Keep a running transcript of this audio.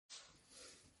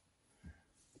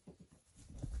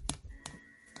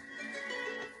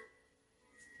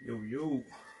Yo, yo.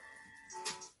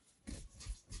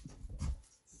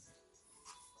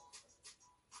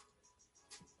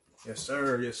 Yes,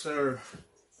 sir. Yes, sir.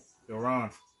 Yo, Ron.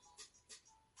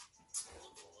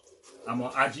 I'm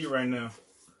on IG right now.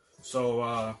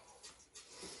 So,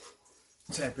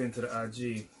 tap into the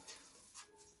IG.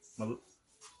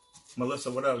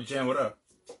 Melissa, what up? Jan, what up?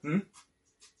 Hmm?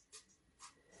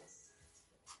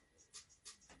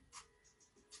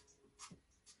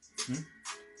 Hmm?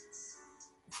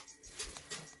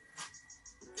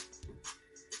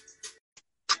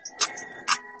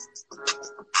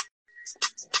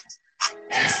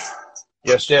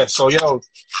 Yes, yes. So, yo,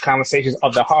 Conversations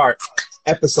of the Heart,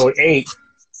 episode 8,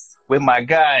 with my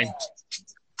guy,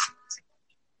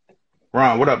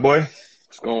 Ron. What up, boy?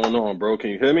 What's going on, bro? Can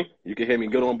you hear me? You can hear me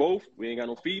good on both? We ain't got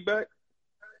no feedback?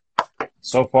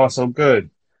 So far, so good.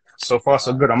 So far,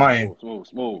 so All good right, on my end. smooth,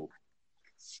 smooth, smooth.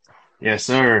 Yes,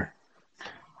 sir.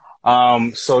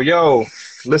 So, yo,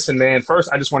 listen, man.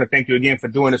 First, I just want to thank you again for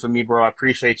doing this with me, bro. I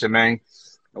appreciate you, man.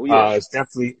 Oh, yeah. It's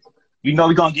definitely,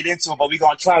 we're gonna get into it, but we're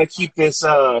gonna try to keep this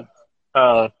to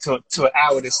an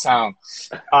hour this time.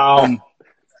 Um,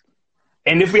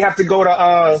 and if we have to go to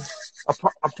a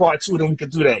part two, then we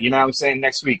could do that. You know what I'm saying?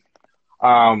 Next week.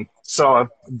 So I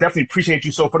definitely appreciate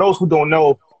you. So for those who don't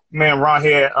know, man, Ron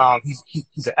here,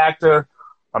 he's an actor,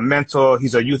 a mentor,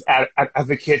 he's a youth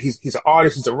advocate, he's an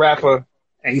artist, he's a rapper,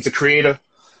 and he's a creator.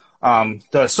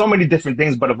 Does so many different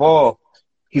things, but of all,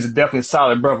 he's a definitely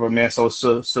solid brother, man. So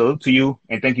salute to you,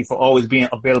 and thank you for always being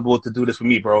available to do this with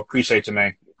me, bro. Appreciate you,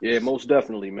 man. Yeah, most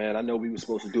definitely, man. I know we were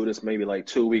supposed to do this maybe like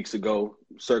 2 weeks ago.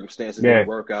 Circumstances Yeah. didn't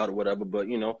work out or whatever, but,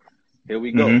 here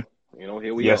we Mm-hmm. go.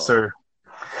 Here we Yes, are. sir.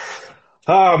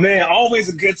 Oh man, always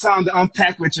a good time to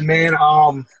unpack with you, man.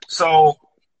 So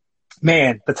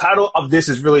man, the title of this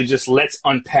is really just "Let's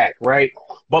Unpack," right?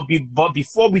 But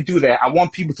before we do that, I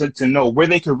want people to know where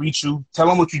they can reach you. Tell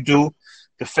them what you do,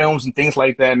 the films and things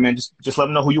like that, man. Just let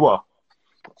them know who you are.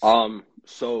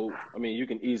 You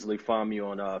can easily find me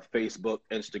on Facebook,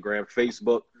 Instagram.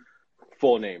 Facebook,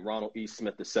 full name, Ronald E.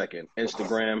 Smith II.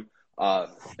 Instagram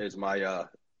is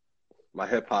my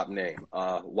hip hop name,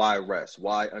 YREST,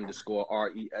 Y_RESTS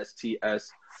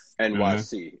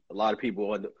NYC. A lot of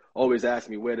people always ask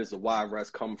me, where does the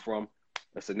YREST come from?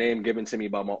 It's a name given to me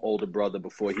by my older brother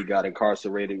before he got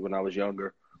incarcerated when I was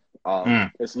younger.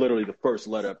 It's literally the first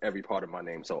letter of every part of my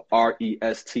name. So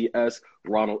RESTS,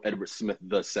 Ronald Edward Smith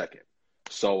II.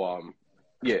 So,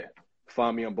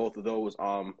 find me on both of those.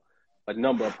 A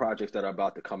number of projects that are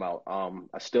about to come out.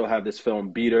 I still have this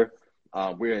film, Beater.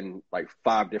 We're in like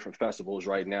 5 different festivals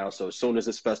right now. So as soon as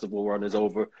this festival run is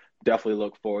over, definitely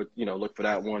look for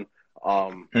that one.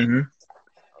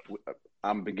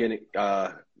 I'm beginning,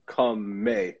 come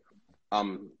May,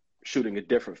 I'm shooting a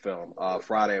different film,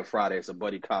 Friday and Friday. It's a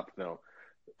buddy cop film,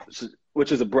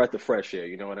 which is a breath of fresh air.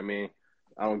 You know what I mean?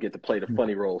 I don't get to play the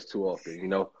funny roles too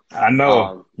often, I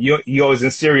know you always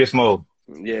in serious mode.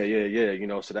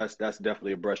 Yeah. So that's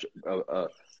definitely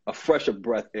a fresher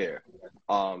breath air.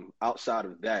 Outside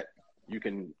of that, you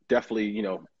can definitely,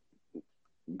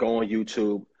 go on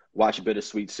YouTube, watch a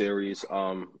Bittersweet series.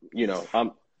 I'm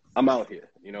out here.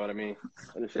 You know what I mean?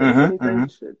 And if anything,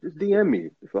 shit, just DM me.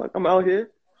 Fuck, I'm out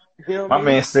here. You know what I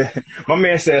mean? My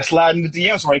man said, slide in the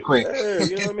DMs right quick. Yeah,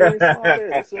 you know what I mean? Slide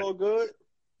in. It's all good.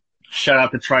 Shout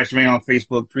out to Trice Man on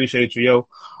Facebook. Appreciate you,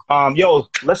 yo. Yo,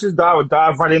 let's just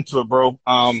dive right into it, bro.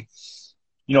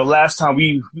 Last time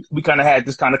we kind of had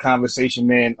this kind of conversation,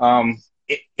 man.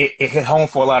 It hit home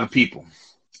for a lot of people,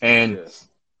 and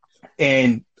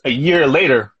a year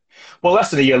later, well,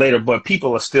 less than a year later, but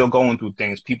people are still going through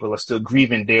things. People are still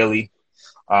grieving daily.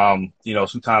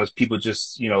 Sometimes people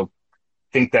just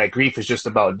think that grief is just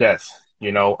about death,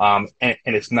 and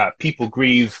it's not. People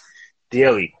grieve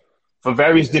daily for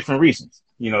various different reasons.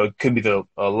 It could be the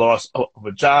loss of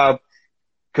a job,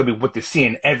 could be what they're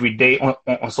seeing every day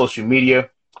on social media.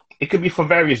 It could be for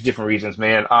various different reasons,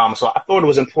 man. So I thought it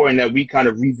was important that we kind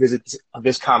of revisit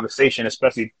this conversation,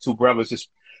 especially two brothers, just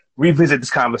revisit this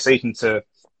conversation to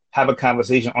have a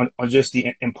conversation on just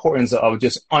the importance of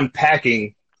just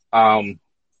unpacking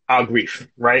our grief,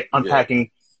 right? Unpacking,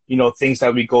 things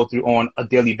that we go through on a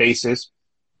daily basis,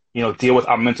 deal with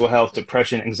our mental health,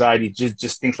 depression, anxiety,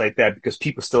 just things like that, because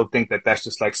people still think that that's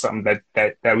just like something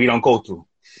that we don't go through.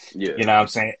 Yeah. You know what I'm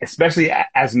saying? Especially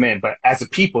as men, but as a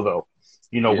people though,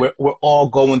 we're all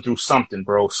going through something,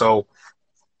 bro. So,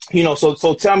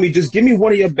 so tell me, just give me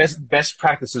one of your best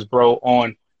practices, bro,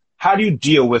 on how do you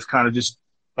deal with kind of just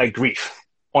like grief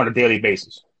on a daily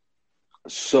basis?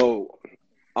 So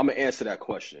I'm gonna answer that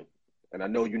question. And I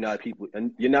know you're not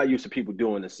used to people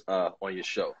doing this on your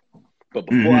show. But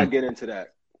before I get into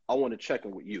that, I want to check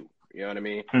in with you. You know what I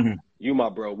mean? Mm-hmm. You, my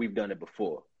bro, we've done it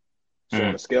before. So Mm-hmm.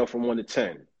 on a scale from 1 to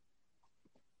 10,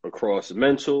 across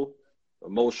mental,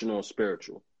 emotional, and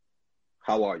spiritual,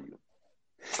 how are you?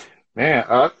 Man,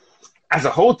 as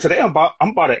a whole today, I'm about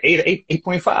an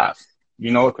 8.5.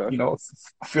 Okay.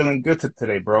 Feeling good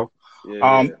today, bro.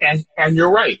 Yeah, yeah. And you're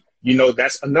right.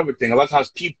 That's another thing. A lot of times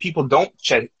people don't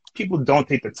check. People don't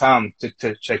take the time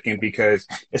to check in because,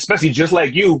 especially just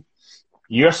like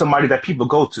you're somebody that people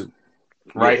go to,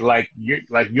 Yeah. right?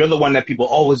 You're the one that people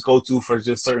always go to for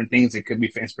just certain things. It could be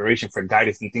for inspiration, for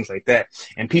guidance, and things like that.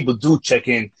 And people do check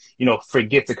in.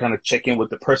 Forget to kind of check in with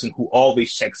the person who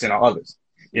always checks in on others.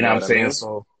 You You know know what I'm what I saying? mean?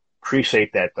 So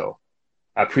appreciate that though.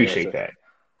 I Yeah, appreciate so that.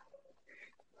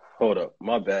 hold up.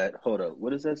 My bad. Hold up.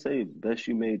 What does that say? Best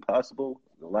you made possible?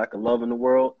 The lack of love in the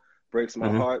world breaks my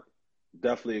Hmm. heart.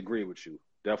 Definitely agree with you.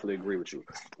 Definitely agree with you.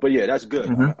 But yeah, that's good.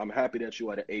 Hmm. I'm happy that you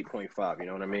at an 8.5. You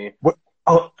know what I mean? What?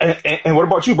 Oh, and what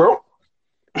about you, bro?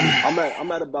 I'm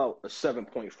at about a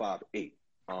 7.58.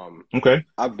 Okay.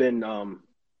 I've been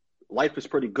life is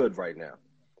pretty good right now,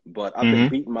 but I've been Hmm.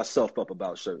 beating myself up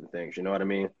about certain things. You know what I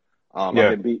mean? I've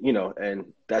Yeah. been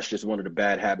and that's just one of the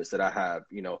bad habits that I have.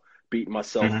 Beating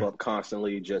myself Hmm. up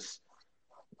constantly, just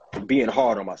being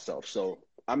hard on myself. So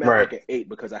I'm at Right. like an 8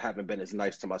 because I haven't been as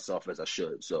nice to myself as I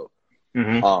should. So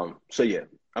Hmm. so yeah,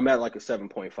 I'm at like a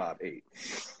 7.58.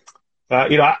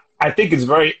 I think it's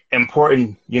very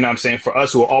important, what I'm saying, for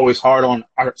us who are always hard on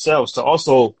ourselves to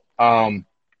also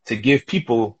to give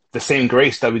people the same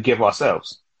grace that we give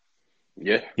ourselves.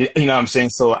 Yeah, You know what I'm saying?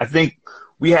 So I think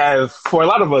for a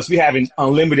lot of us, we have an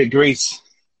unlimited grace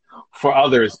for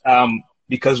others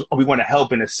because we want to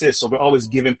help and assist. So we're always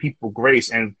giving people grace,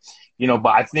 and but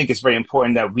I think it's very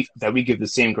important that we give the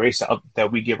same grace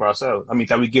that we give ourselves. I mean,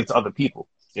 that we give to other people.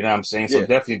 You know what I'm saying? So yeah,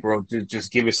 definitely, bro,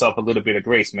 just give yourself a little bit of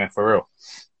grace, man, for real.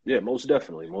 yeah, most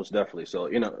definitely, most definitely. So I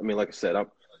mean, like I said,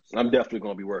 I'm definitely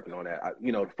going to be working on that.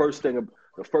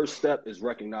 The first step is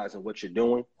recognizing what you're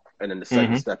doing, and then the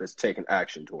second Hmm. step is taking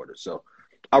action toward it. So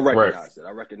I Right. recognize it.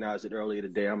 I recognized it earlier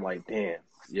today. I'm like, damn,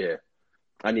 yeah,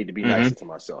 I need to be Hmm. nicer to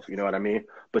myself. You know what I mean?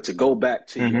 But to go back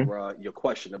to Hmm. your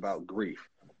question about grief,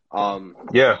 um,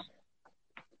 Yeah.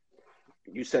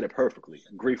 you said it perfectly.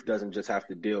 Grief doesn't just have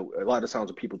to deal. A lot of times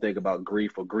when people think about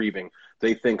grief or grieving,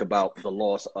 they think about the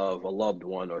loss of a loved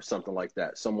one or something like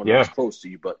that, someone that's Yeah. close to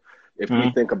you. But if we Hmm.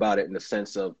 think about it in the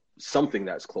sense of something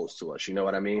that's close to us, you know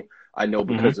what I mean? I know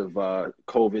Hmm. because of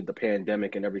COVID, the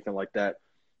pandemic, and everything like that.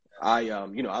 I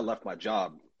left my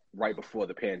job right before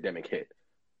the pandemic hit.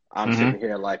 I'm Hmm. sitting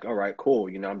here like, all right, cool.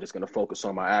 I'm just going to focus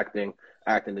on my acting.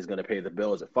 Acting is going to pay the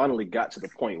bills. It finally got to the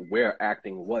point where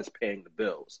acting was paying the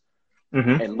bills.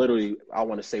 Hmm. And literally, I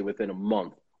want to say within a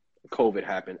month, COVID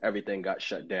happened, everything got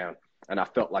shut down. And I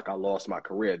felt like I lost my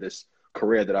career, this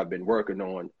career that I've been working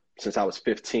on since I was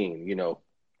 15,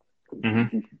 Hmm.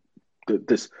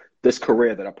 this this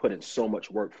career that I put in so much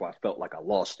work for, I felt like I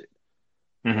lost it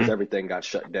because Hmm. everything got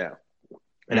shut down.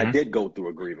 And I Hmm. did go through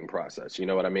a grieving process, you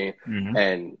know what I mean? Hmm.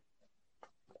 And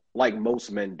like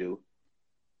most men do,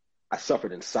 I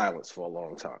suffered in silence for a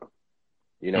long time.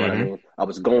 You know what I Hmm. mean? I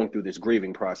was going through this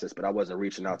grieving process, but I wasn't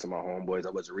reaching out to my homeboys.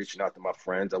 I wasn't reaching out to my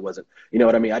friends. I wasn't, you know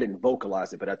what I mean? I didn't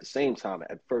vocalize it, but at the same time,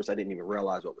 at first, I didn't even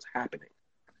realize what was happening.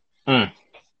 Hmm.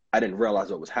 I didn't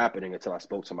realize what was happening until I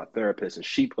spoke to my therapist, and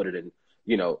she put it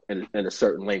in a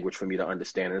certain language for me to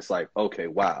understand. And it's like, okay,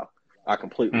 wow, I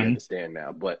completely Hmm. understand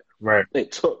now. But Right.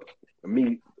 it took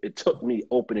me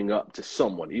opening up to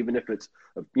someone, even if it's,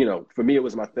 for me, it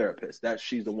was my therapist.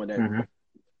 She's the one that Hmm.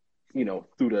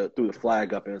 threw the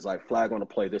flag up and was like, flag on the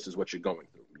play, this is what you're going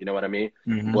through. You know what I mean?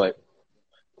 Hmm. But,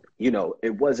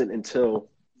 it wasn't until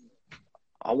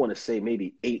I want to say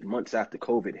maybe 8 months after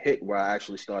COVID hit where I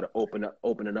actually started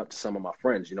opening up to some of my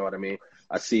friends. You know what I mean?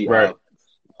 I see Right.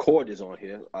 Cord is on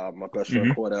here, my best friend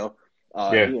Hmm. Cordell.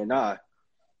 Yeah. He and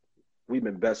we've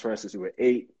been best friends since we were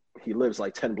 8. He lives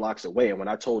like 10 blocks away. And when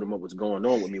I told him what was going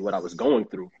on with me, what I was going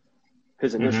through,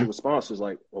 his Hmm. initial response was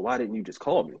like, well, why didn't you just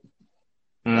call me?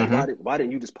 Like, Hmm. why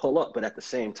didn't you just pull up? But at the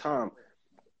same time,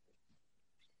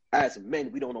 as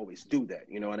men, we don't always do that.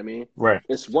 You know what I mean? Right.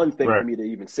 It's one thing for Right. me to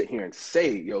even sit here and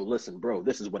say, yo, listen, bro,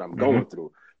 this is what I'm Hmm. going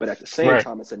through. But at the same Right.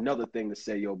 time, it's another thing to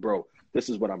say, yo, bro, this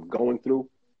is what I'm going through.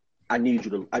 I need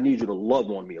you to love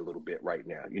on me a little bit right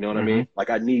now. You know what I Hmm. mean? Like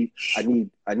I need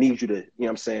you to, what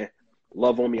I'm saying?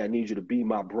 Love on me. I need you to be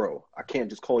my bro. I can't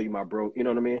just call you my bro. You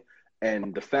know what I mean?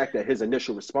 And the fact that his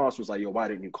initial response was like, yo, why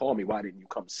didn't you call me? Why didn't you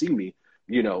come see me?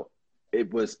 You know, that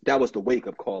was the wake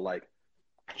up call. Like,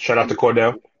 Shout out to I'm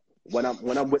Cordell. when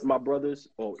I'm with my brothers,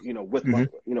 or with my Hmm.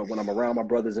 when I'm around my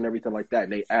brothers and everything like that,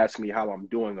 and they ask me how I'm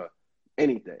doing or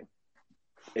anything,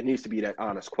 it needs to be that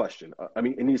honest question.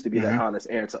 It needs to be that honest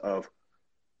answer of,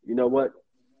 you know what,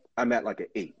 I'm at like an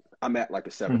 8. I'm at like a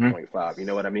 7.5. You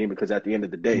know what I mean? Because at the end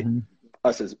of the day,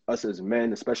 us as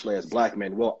men, especially as black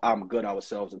men, well, I'm good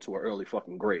ourselves into an early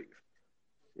fucking grave.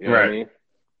 You know what I mean?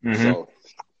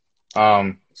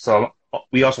 So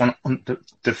we also on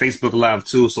the Facebook Live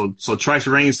too. So Trice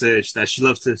Rain says that she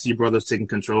loves to see brothers taking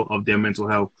control of their mental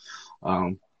health.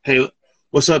 Hey,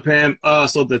 what's up, Pam?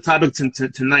 So the topic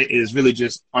tonight is really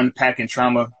just unpacking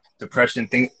trauma, depression,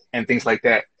 things like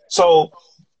that. So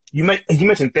you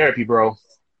mentioned therapy, bro.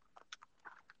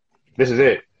 This is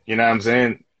it. You know what I'm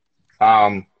saying?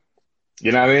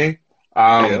 You know what I mean?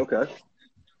 Yeah, okay.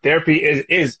 Therapy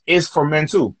is for men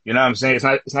too. You know what I'm saying?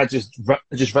 It's not just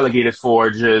relegated for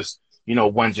just,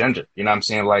 one gender. You know what I'm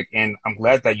saying? Like, and I'm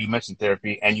glad that you mentioned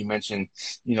therapy and you mentioned,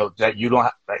 that you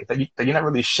don't that you're not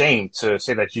really ashamed to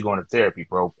say that you're going to therapy,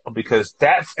 bro, because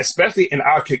that, especially in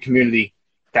our community,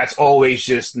 that's always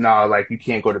just, no, like, you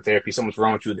can't go to therapy. Something's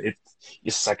wrong with you. You're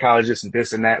a psychologist and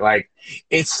this and that. Like,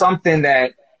 it's something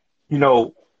that,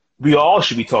 we all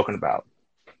should be talking about.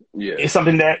 Yeah. It's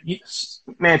something that,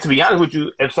 man, to be honest with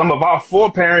you, if some of our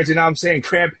foreparents,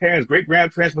 grandparents,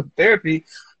 great-grandparents with therapy,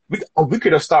 we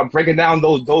could have started breaking down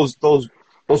those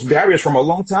barriers from a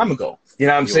long time ago. You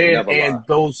know what I'm saying? And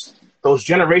those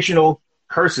generational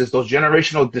curses, those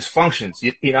generational dysfunctions,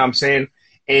 you know what I'm saying?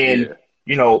 And,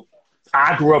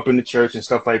 I grew up in the church and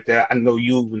stuff like that. I know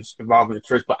you was involved in the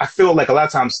church, but I feel like a lot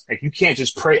of times, like, you can't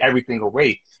just pray everything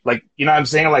away. Like, you know what I'm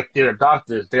saying? Like, there are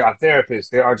doctors, there are therapists,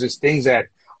 there are just things that,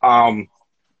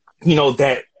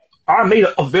 that are made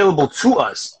available to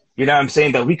us. You know what I'm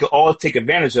saying? That we could all take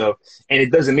advantage of. And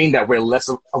it doesn't mean that we're less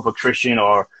of a Christian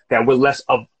or that we're less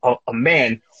of a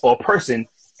man or a person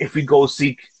if we go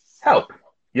seek help.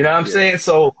 You know what I'm saying?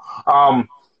 So, I'm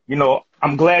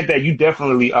glad that you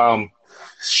definitely,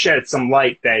 shed some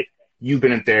light that you've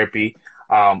been in therapy.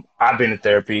 I've been in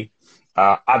therapy.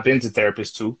 I've been to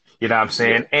therapists too. You know what I'm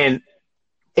saying? Yeah. And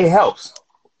it helps.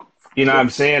 You know what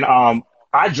I'm saying?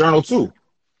 I journal too.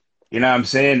 You know what I'm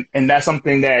saying? And that's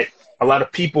something that a lot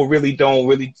of people really don't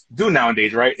really do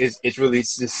nowadays, right? It's really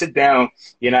just sit down,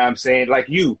 you know what I'm saying? Like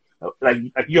you're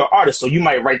an artist, so you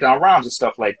might write down rhymes and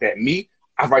stuff like that. Me,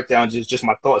 I write down just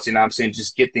my thoughts, you know what I'm saying?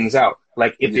 Just get things out.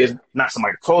 Like if there's not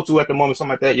somebody to talk to at the moment,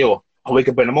 something like that, I wake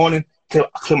up in the morning,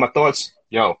 clear my thoughts.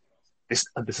 This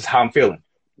is how I'm feeling.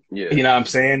 Yeah. You know what I'm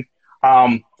saying?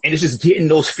 And it's just getting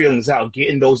those feelings out, just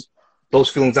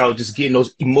getting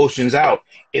those emotions out.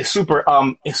 It's super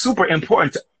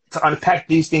important to unpack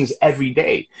these things every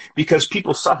day because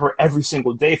people suffer every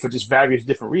single day for just various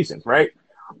different reasons, right?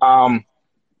 And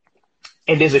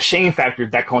there's a shame factor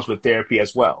that comes with therapy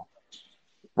as well.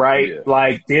 Right? Yeah.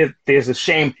 Like there's a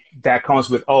shame that comes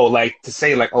with, to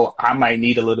say like, I might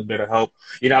need a little bit of help.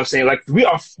 You know what I'm saying? Like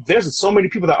there's so many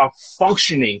people that are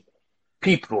functioning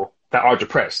people that are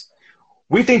depressed.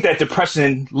 We think that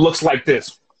depression looks like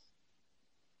this.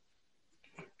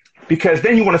 Because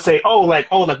then you want to say,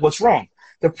 what's wrong?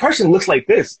 Depression looks like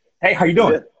this. Hey, how you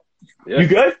doing? Yeah. You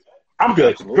good? I'm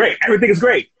good. Absolutely. Great. Everything is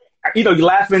great. You're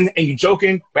laughing and you're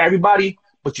joking for everybody,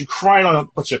 but you're crying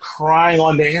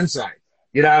on the inside.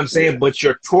 You know what I'm saying? Yeah. But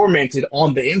you're tormented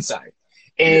on the inside.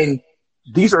 And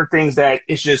these are things that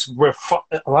it's just a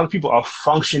lot of people are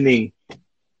functioning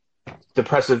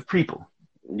depressive people.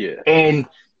 Yeah. And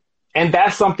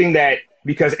that's something that,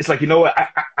 because it's like, you know what?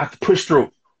 I have to push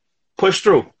through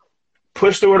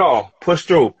it all, push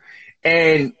through.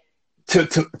 And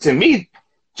to me,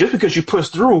 just because you push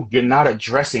through, you're not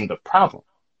addressing the problem.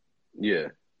 Yeah.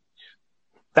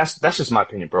 That's just my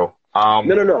opinion, bro.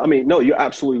 No. I mean, no, you're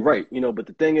absolutely right. But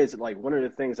the thing is, like, one of the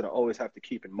things that I always have to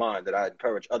keep in mind, that I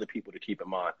encourage other people to keep in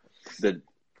mind, the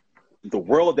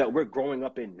world that we're growing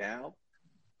up in now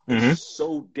is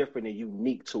so different and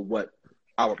unique to what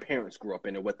our parents grew up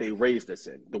in and what they raised us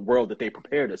in, the world that they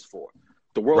prepared us for.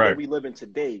 The world that we live in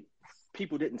today,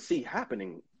 people didn't see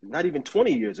happening not even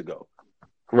 20 years ago.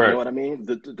 Right. You know what I mean?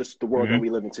 The world that we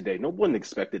live in today. No one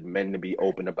expected men to be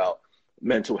open about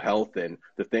mental health and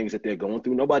the things that they're going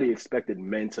through. Nobody expected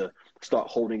men to start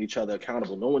holding each other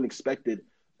accountable. No one expected,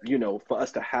 for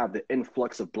us to have the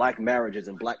influx of black marriages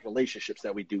and black relationships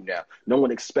that we do now. No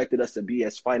one expected us to be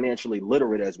as financially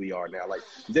literate as we are now. Like,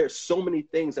 there's so many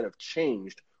things that have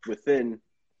changed within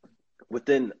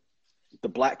the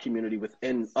black community,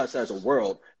 within us as a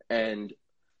world. And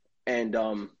you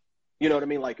know what I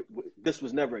mean? Like, this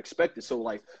was never expected. So,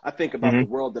 like, I think about the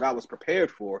world that I was prepared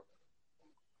for.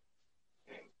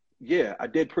 Yeah, I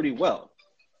did pretty well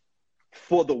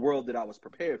for the world that I was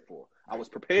prepared for. I was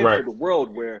prepared for the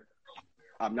world where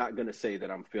I'm not going to say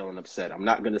that I'm feeling upset. I'm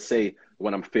not going to say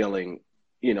when I'm feeling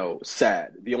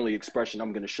sad. The only expression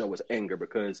I'm going to show is anger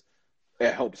because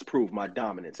it helps prove my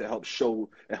dominance. It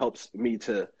helps me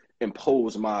to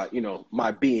impose my,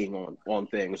 my being on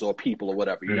things or people or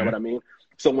whatever. You know what I mean?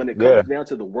 So when it comes down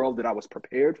to the world that I was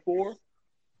prepared for,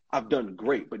 I've done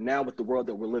great. But now with the world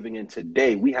that we're living in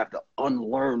today, we have to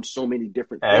unlearn so many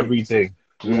different things. Everything.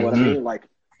 You know what I mean? Like,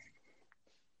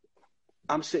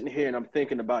 I'm sitting here and I'm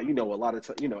thinking about, a lot of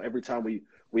time, every time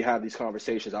we have these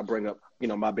conversations, I bring up,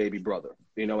 my baby brother.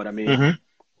 You know what I mean?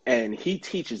 And he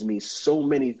teaches me so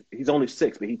many. He's only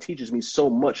 6, but he teaches me so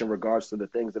much in regards to the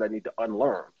things that I need to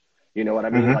unlearn. You know what I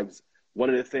mean? Like, one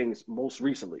of the things most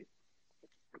recently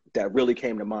that really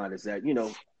came to mind is that,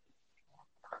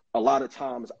 a lot of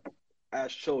times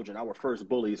as children, our first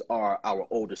bullies are our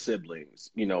older siblings,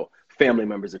 family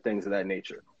members and things of that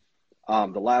nature.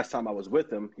 The last time I was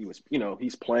with him, he was,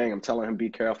 he's playing. I'm telling him, be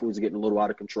careful. He's getting a little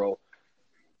out of control.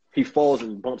 He falls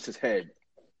and bumps his head.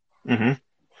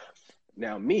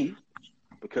 Now me,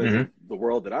 because of the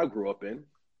world that I grew up in,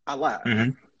 I laughed.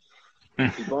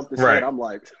 He bumped his head. I'm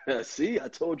like, see, I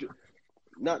told you.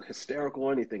 Not hysterical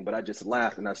or anything, but I just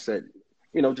laughed and I said,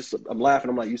 I'm laughing.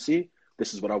 I'm like, you see,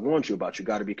 this is what I warned you about. You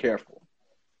got to be careful.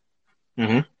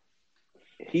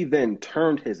 He then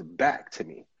turned his back to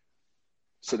me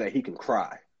so that he can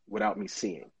cry without me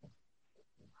seeing.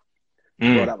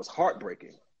 Bro, that was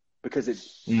heartbreaking because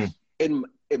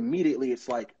immediately it's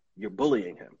like you're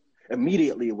bullying him.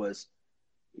 Immediately it was,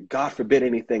 God forbid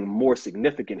anything more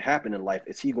significant happen in life,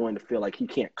 is he going to feel like he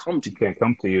can't come to you? He can't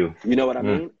come to you. You know what I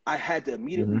mean? I had to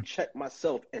immediately check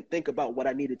myself and think about what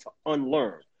I needed to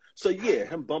unlearn. So yeah,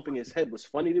 him bumping his head was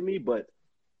funny to me, but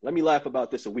let me laugh about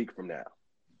this a week from now.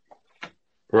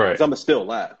 Right. Because I'm going to still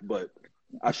laugh, but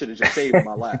I should have just saved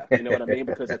my laugh. You know what I mean?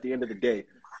 Because at the end of the day,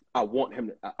 I want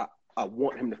him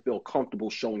to feel comfortable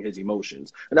showing his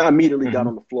emotions. And I immediately got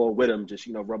on the floor with him, just,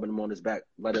 rubbing him on his back.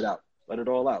 Let it out. Let it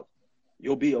all out.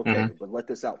 You'll be okay, but let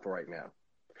this out for right now.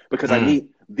 Because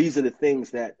these are the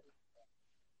things that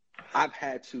I've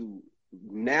had to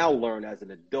now learn as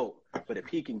an adult. But if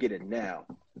he can get it now,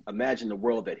 imagine the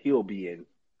world that he'll be in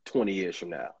 20 years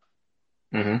from now.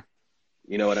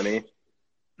 You know what I mean?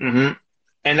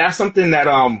 And that's something that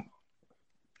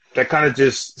that kind of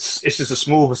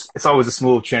it's always a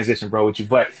smooth transition, bro, with you.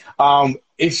 But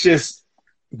it's just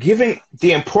giving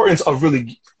the importance of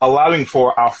really allowing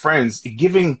for our friends,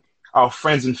 giving our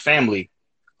friends and family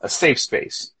a safe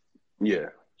space. Yeah.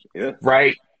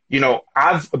 Right?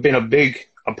 I've been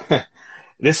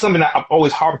there's something that I've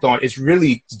always harped on is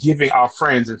really giving our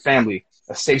friends and family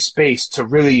a safe space to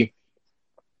really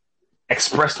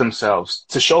express themselves,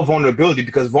 to show vulnerability,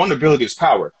 because vulnerability is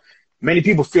power. Many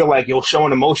people feel like,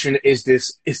 showing emotion is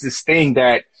this thing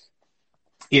that,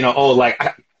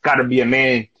 I gotta be a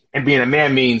man, and being a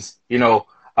man means,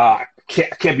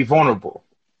 can't be vulnerable.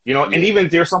 And even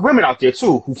there's some women out there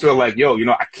too who feel like,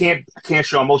 I can't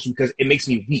show emotion because it makes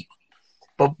me weak.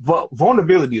 But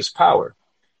vulnerability is power.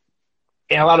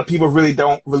 And a lot of people really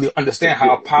don't really understand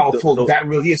how powerful that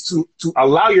really is to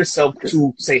allow yourself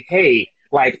to say, hey,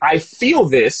 like, I feel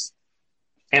this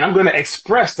and I'm going to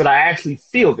express that I actually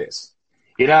feel this.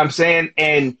 You know what I'm saying?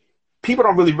 And people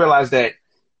don't really realize that,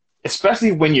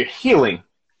 especially when you're healing,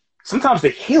 sometimes the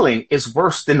healing is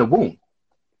worse than the wound.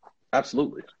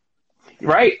 Absolutely.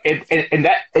 Right.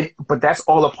 But that's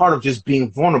all a part of just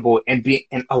being vulnerable and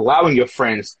allowing your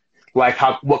friends, like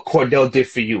what Cordell did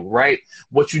for you, right?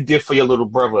 What you did for your little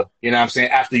brother, you know what I'm saying?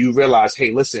 After you realize,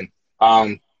 hey, listen,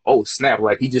 oh snap,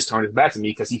 like he just turned his back to me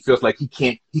because he feels like he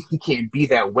can't be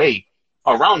that way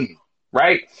around me,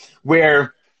 right?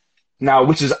 Where now,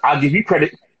 which is, I'll give you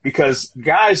credit because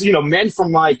guys, men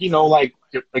from like your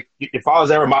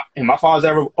father's ever, my father's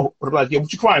ever, like, yo,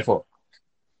 what you crying for?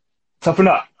 Toughen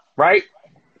up, right?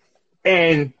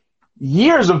 And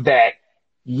years of that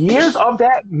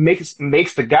makes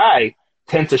the guy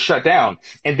tend to shut down.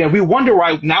 And then we wonder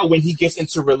why now when he gets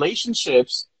into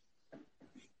relationships,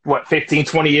 15,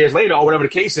 20 years later, or whatever the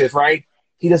case is, right?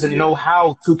 He doesn't know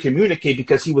how to communicate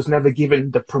because he was never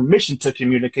given the permission to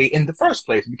communicate in the first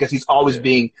place because he's always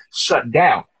being shut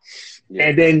down.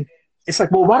 And then it's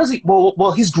like, well, why does he,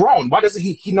 well, he's grown. Why doesn't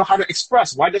he know how to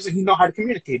express? Why doesn't he know how to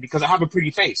communicate? Because I have a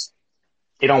pretty face.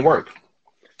 It don't work.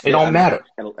 It don't matter.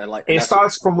 And it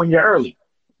starts from when you're early.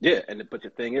 Yeah. But the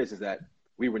thing is that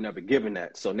we were never given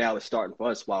that. So now it's starting for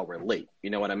us while we're late.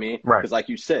 You know what I mean? Right. Because like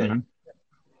you said,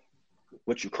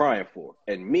 what you crying for?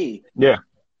 And me,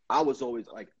 I was always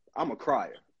like, I'm a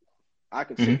crier. I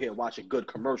can sit here and watch a good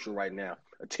commercial right now.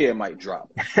 A tear might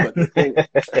drop. But the thing,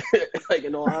 like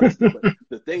in all honesty, but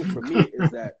the thing for me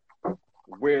is that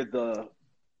where the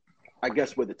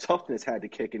toughness had to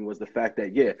kick in was the fact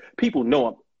that, people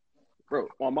know bro,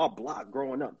 on my block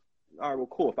growing up, all right, well,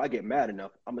 cool. If I get mad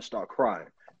enough, I'm going to start crying.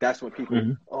 That's when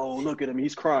people, oh, look at him.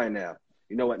 He's crying now.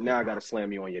 You know what? Now I got to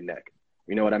slam you on your neck.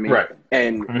 You know what I mean? Right.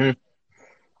 And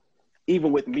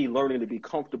even with me learning to be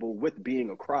comfortable with being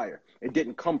a crier, it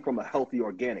didn't come from a healthy,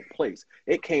 organic place.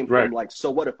 It came from like, so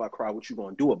what if I cry? What you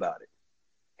going to do about it?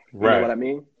 You know what I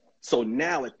mean? So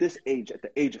now at this age, at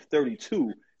the age of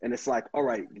 32, and it's like, all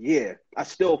right, yeah, I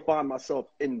still find myself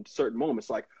in certain moments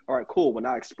like, all right, cool. When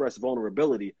I express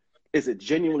vulnerability, is it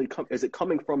genuinely, is it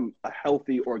coming from a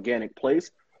healthy, organic place?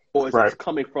 Or is it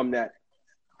coming from that,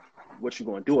 what you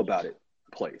going to do about it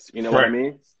place? You know what I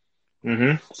mean?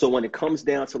 So when it comes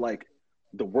down to like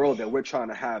the world that we're trying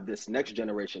to have this next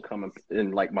generation coming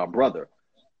in, like my brother,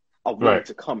 I want it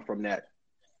to come from that.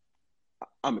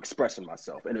 I'm expressing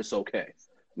myself and it's okay.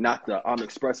 Not the I'm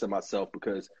expressing myself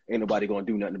because ain't nobody going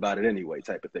to do nothing about it anyway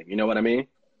type of thing. You know what I mean?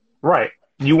 Right.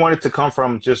 You want it to come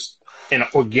from just an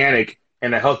organic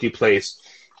and a healthy place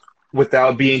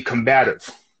without being combative.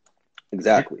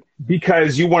 Exactly.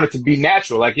 Because you want it to be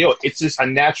natural. Like, yo, it's just a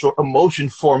natural emotion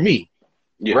for me.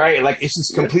 Yeah. Right? Like, it's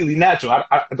just completely natural.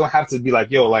 I don't have to be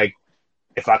like, yo, like,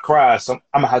 if I cry, I'm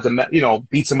going to have to, you know,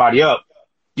 beat somebody up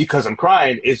because I'm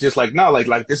crying. It's just like, no,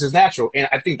 like this is natural. And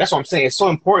I think that's what I'm saying. It's so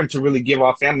important to really give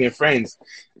our family and friends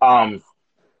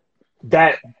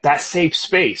that safe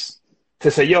space to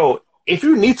say, yo, if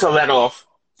you need to let off,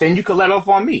 then you can let off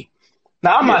on me.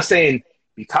 Now, I'm not saying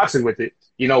be toxic with it,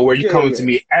 you know, where you come to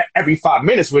me every 5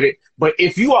 minutes with it. But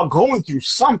if you are going through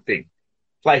something,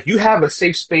 like you have a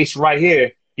safe space right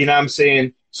here, you know what I'm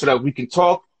saying, so that we can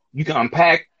talk, you can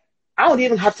unpack. I don't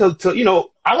even have to, you know,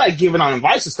 I like giving on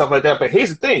advice and stuff like that. But here's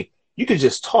the thing. You can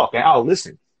just talk and I'll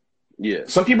listen. Yeah.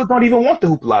 Some people don't even want the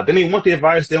hoopla. They don't even want the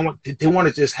advice. They want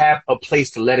to just have a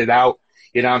place to let it out,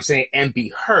 you know what I'm saying, and be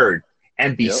heard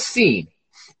and be seen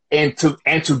and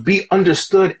to be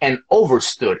understood and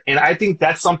overstood. And I think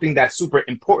that's something that's super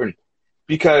important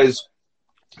because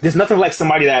there's nothing like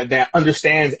somebody that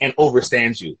understands and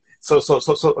overstands you. So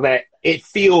that it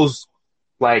feels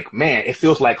like, man, it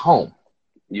feels like home.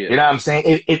 Yeah. You know what I'm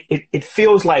saying? It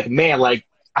feels like, man, like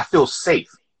I feel safe.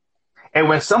 And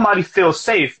when somebody feels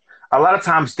safe, a lot of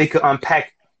times they could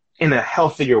unpack in a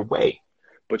healthier way.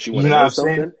 But you want to know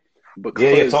something?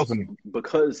 Because, talk to me.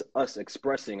 Because us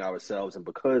expressing ourselves and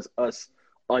because us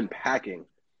unpacking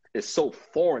is so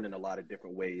foreign in a lot of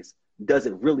different ways,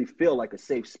 doesn't really feel like a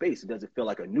safe space. It doesn't feel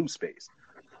like a new space.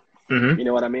 You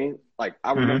know what I mean? Like,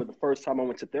 I remember the first time I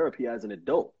went to therapy as an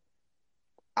adult.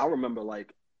 I remember,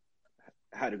 like,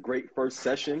 had a great first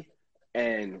session,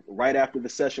 and right after the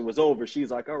session was over,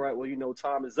 she's like, all right, well, you know,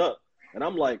 time is up. And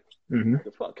I'm like,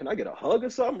 the fuck, can I get a hug or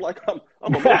something? Like, I'm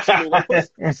emotional. Like,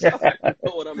 what's up? You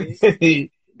know what I mean?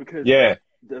 Because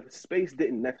the space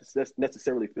didn't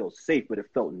necessarily feel safe, but it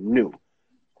felt new.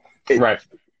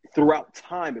 Throughout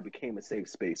time, it became a safe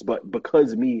space. But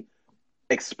because me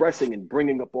expressing and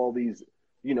bringing up all these,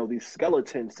 you know, these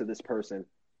skeletons to this person,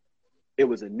 it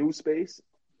was a new space,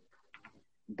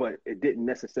 but it didn't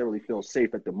necessarily feel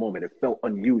safe at the moment. It felt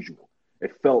unusual.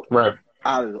 It felt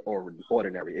out of the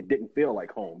ordinary. It didn't feel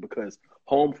like home, because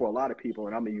home for a lot of people,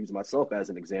 and I'm going to use myself as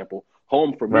an example,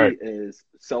 home for me is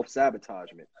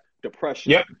self-sabotagement,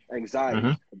 depression,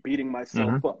 anxiety, beating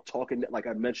myself up, talking, like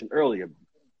I mentioned earlier,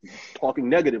 talking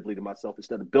negatively to myself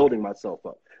instead of building myself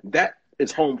up. That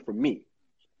is home for me.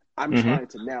 I'm trying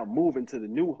to now move into the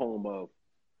new home of,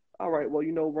 all right, well,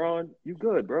 you know, Ron, you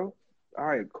good, bro. All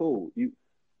right, cool.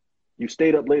 You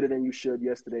stayed up later than you should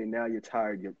yesterday. Now you're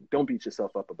tired. Don't beat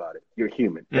yourself up about it. You're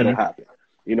human. It'll happen.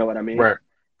 You know what I mean? Right.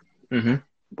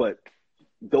 But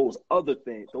those other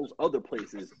things, those other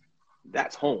places,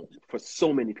 that's home for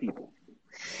so many people.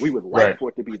 We would like for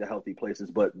it to be the healthy places,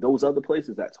 but those other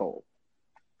places, that's home.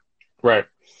 Right.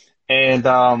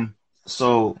 And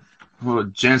so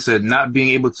Jen said, not being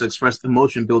able to express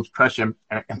emotion builds pressure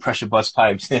and pressure bust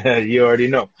pipes. You already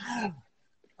know.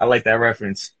 I like that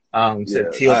reference.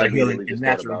 Said feels like healing is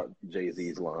natural. About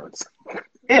Jay-Z's lines.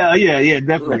 Yeah,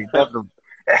 definitely.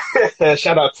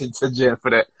 Shout out to Jen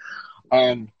for that.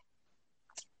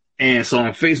 And so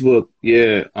on Facebook,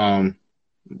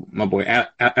 my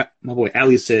boy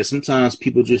Ali says sometimes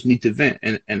people just need to vent,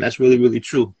 and that's really, really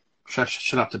true.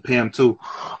 Shout out to Pam too.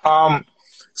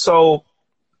 So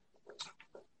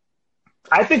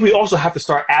I think we also have to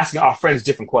start asking our friends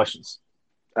different questions.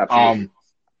 Absolutely.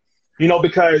 You know,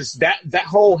 because that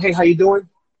whole, hey, how you doing?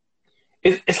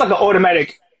 It's like an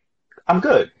automatic, I'm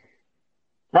good.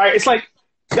 Right? It's like,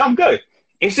 yeah, I'm good.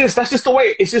 That's just the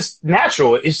way, it's just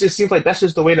natural. It just seems like that's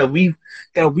just the way that we've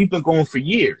been going for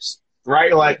years.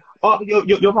 Right? Like, oh,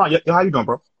 yo, Ron, how you doing,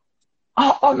 bro?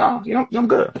 Oh, no, you know, I'm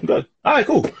good. I'm good. All right,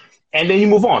 cool. and then you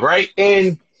move on, right?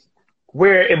 And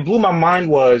where it blew my mind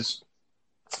was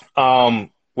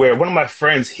where one of my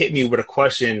friends hit me with a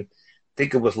question. I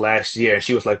think it was last year, and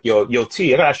she was like, yo,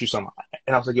 T, I gotta ask you something.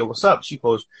 And I was like, yo, what's up? She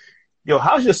goes, yo,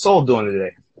 how's your soul doing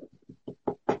today?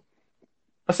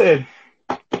 I said,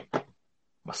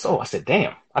 my soul. I said,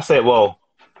 damn. I said, well,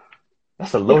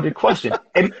 that's a loaded question.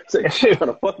 And, So, and shit,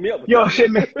 trying to fuck me up with yo, that.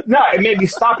 shit, man. Nah, it made me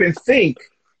stop and think,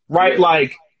 right? Yeah.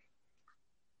 Like,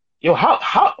 yo,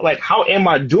 how am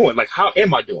I doing? Like, how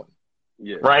am I doing?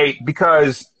 Yeah. Right?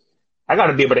 Because I got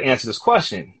to be able to answer this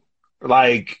question.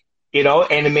 Like, and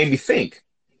it made me think,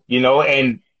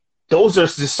 and those are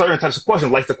just certain types of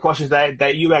questions, like the questions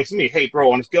that you asked me. Hey,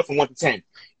 bro, on a scale from 1 to 10,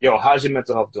 yo, how's your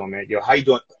mental health doing, man? Yo, how you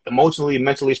doing emotionally,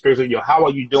 mentally, spiritually? Yo, how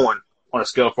are you doing on a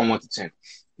scale from 1 to 10?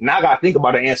 Now I got to think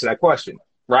about and answer that question,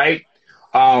 right?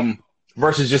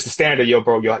 Versus just the standard, yo,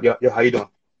 bro, yo, how you doing?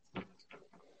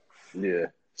 Yeah.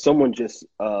 Someone just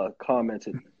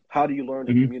commented, how do you learn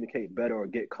to Mm-hmm. communicate better or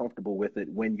get comfortable with it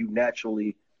when you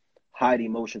naturally hide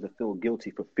emotions or feel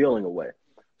guilty for feeling away?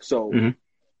 So Mm-hmm.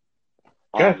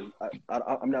 Okay.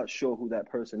 I'm not sure who that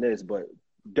person is, but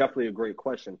definitely a great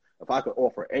question. If I could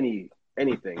offer anything,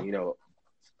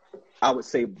 I would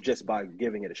say just by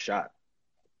giving it a shot.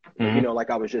 Mm-hmm.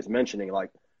 Like I was just mentioning, like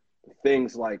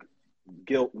things like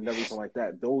guilt and everything like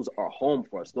that, those are home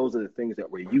for us. Those are the things that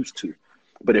we're used to.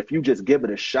 But if you just give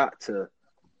it a shot to,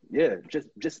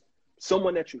 just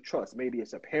someone that you trust, maybe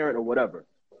it's a parent or whatever,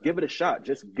 give it a shot.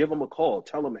 Just give them a call.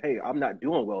 Tell them, hey, I'm not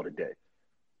doing well today.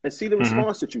 And see the Mm-hmm.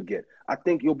 response that you get. I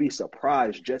think you'll be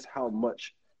surprised just how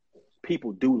much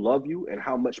people do love you and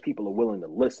how much people are willing to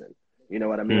listen. You know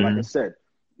what I mean? Like I Mm-hmm. said,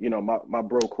 my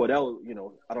bro Cordell,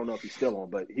 I don't know if he's still on,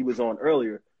 but he was on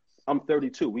earlier. I'm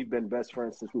 32. We've been best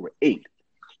friends since we were 8.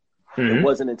 It Mm-hmm.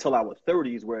 wasn't until our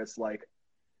 30s where it's like,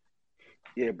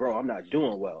 yeah, bro, I'm not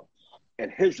doing well.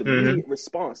 And his Mm-hmm. immediate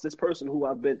response, this person who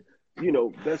I've been,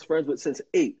 best friends with since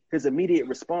 8, his immediate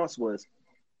response was,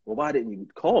 well, why didn't you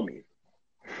call me?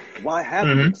 Why have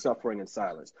you Mm-hmm. been suffering in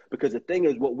silence? Because the thing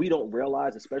is, what we don't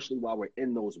realize, especially while we're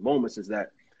in those moments, is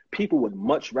that people would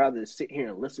much rather sit here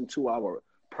and listen to our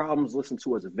problems, listen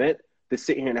to us vent, than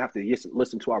sit here and have to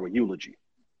listen to our eulogy.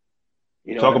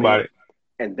 You know what Talk I mean? about it.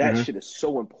 And that Mm-hmm. shit is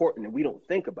so important, and we don't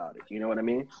think about it. You know what I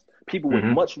mean? People would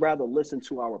Mm-hmm. much rather listen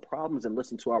to our problems and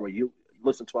listen to our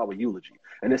eulogy.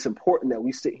 And it's important that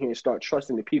we sit here and start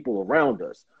trusting the people around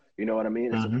us. You know what I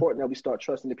mean? It's Mm-hmm. important that we start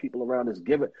trusting the people around us,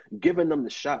 giving them the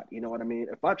shot. You know what I mean?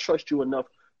 If I trust you enough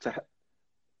to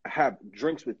have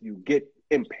drinks with you, get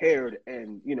impaired,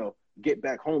 and get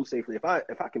back home safely, if I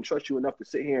can trust you enough to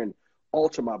sit here and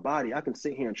alter my body, I can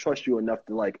sit here and trust you enough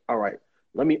to, like, all right,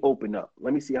 let me open up.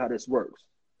 Let me see how this works.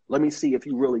 Let me see if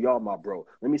you really are my bro.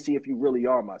 Let me see if you really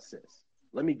are my sis.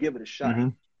 Let me give it a shot. Mm-hmm.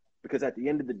 Because at the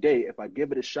end of the day, if I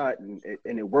give it a shot and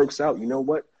it works out, you know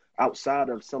what? Outside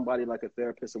of somebody like a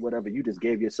therapist or whatever, you just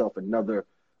gave yourself another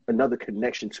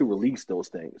connection to release those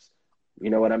things. You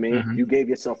know what I mean? Mm-hmm. You gave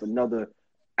yourself another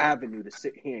avenue to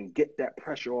sit here and get that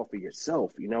pressure off of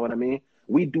yourself. You know what I mean?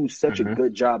 We do such a Mm-hmm.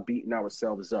 good job beating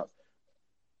ourselves up.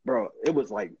 Bro, it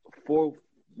was like 4,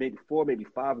 maybe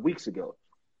 5 weeks ago.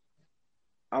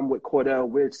 I'm with Cordell.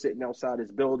 We're sitting outside his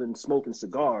building smoking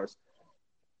cigars.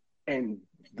 And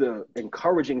the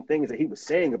encouraging things that he was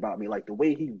saying about me, like the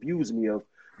way he views me of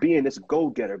being this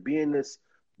go-getter, being this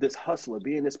hustler,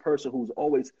 being this person who's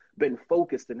always been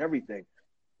focused and everything.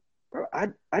 Bro, I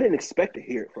didn't expect to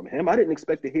hear it from him. I didn't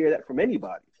expect to hear that from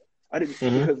anybody. I didn't,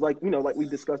 Mm-hmm. because like we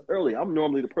discussed earlier, I'm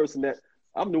normally the person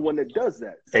I'm the one that does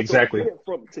that. Exactly.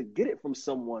 So to get it from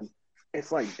someone,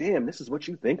 it's like, damn, this is what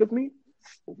you think of me?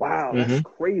 Wow, that's Mm-hmm.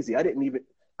 crazy. I didn't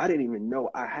even know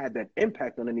I had that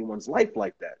impact on anyone's life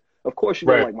like that. Of course,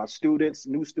 Right. like my students,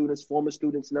 new students, former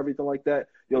students, and everything like that.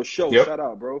 Yo, Yep. shout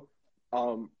out, bro.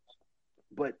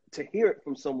 But to hear it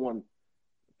from someone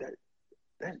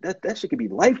that shit could be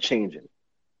life changing.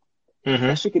 Mm-hmm.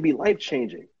 That shit could be life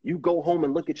changing. You go home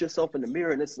and look at yourself in the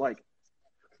mirror, and it's like,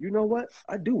 you know what?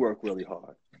 I do work really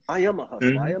hard. I am a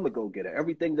hustler. Mm-hmm. I am a go-getter.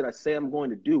 Everything that I say I'm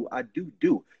going to do, I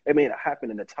do. It may not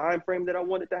happen in the time frame that I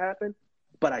want it to happen,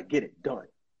 but I get it done.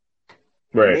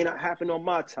 Right. It may not happen on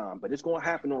my time, but it's going to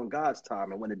happen on God's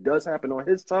time. And when it does happen on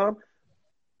his time,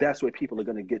 that's where people are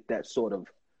going to get that sort of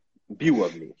view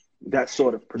of me, that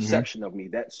sort of perception of me,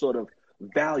 that sort of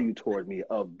value toward me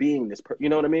of being this you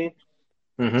know what I mean?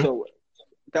 Mm-hmm. So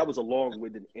that was a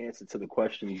long-winded answer to the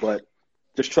question, but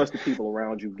just trust the people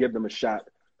around you, give them a shot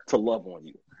to love on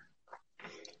you.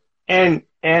 And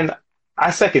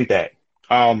I second that.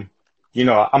 I'm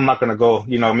not gonna go,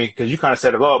 because you kind of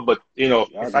said it all, but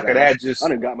if I could add just I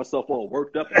done got myself all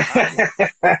worked up.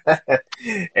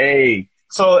 hey,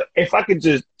 So if I could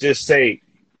just say,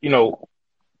 you know,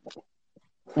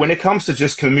 when it comes to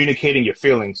just communicating your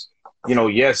feelings,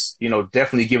 yes,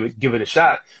 definitely give it a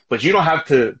shot, but you don't have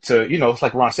to, it's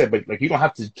like Ron said, but like you don't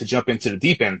have to jump into the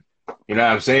deep end, you know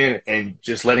what I'm saying? And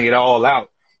just letting it all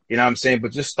out, you know what I'm saying?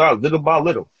 But just start little by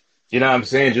little, you know what I'm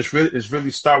saying? Just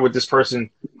really start with this person,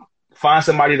 find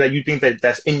somebody that you think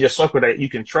that's in your circle that you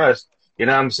can trust, you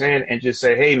know what I'm saying? And just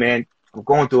say, hey man, I'm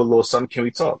going through a little something. Can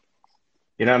we talk?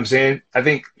 You know what I'm saying? I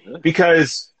think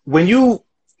because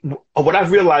what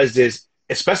I've realized is,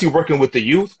 especially working with the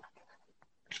youth,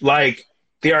 like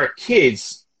there are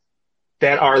kids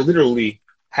that are literally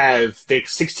they're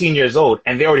 16 years old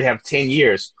and they already have 10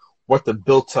 years worth of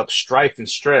built up strife and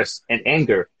stress and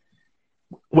anger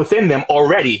within them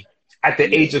already at the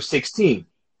age of 16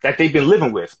 that they've been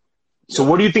living with. So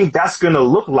what do you think that's going to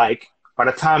look like by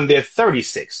the time they're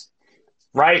 36,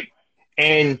 right?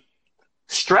 And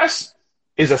stress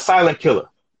is a silent killer.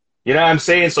 You know what I'm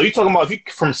saying? So you're talking about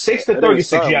from 6 to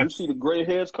 36. You see the gray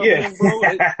hairs coming in, bro?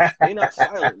 They not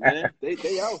silent, man.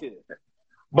 They out here.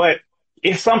 But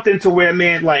it's something to where,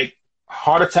 man, like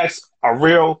heart attacks are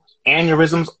real,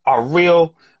 aneurysms are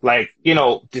real, like,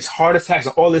 this heart attacks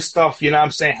and all this stuff, you know what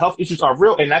I'm saying? Health issues are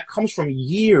real. And that comes from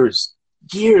years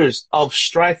of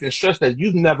strife and stress that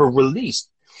you've never released.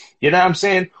 You know what I'm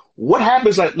saying? What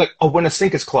happens when a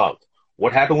sink is clogged?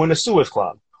 What happened when the sewer is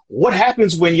clogged? What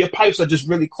happens when your pipes are just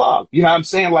really clogged? You know what I'm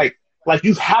saying? Like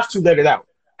you have to let it out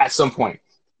at some point.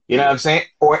 You know what I'm saying?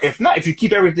 Or if not, if you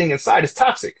keep everything inside, it's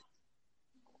toxic.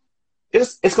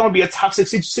 It's going to be a toxic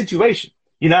situation.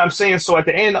 You know what I'm saying? So at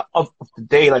the end of the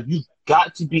day, like you've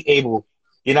got to be able,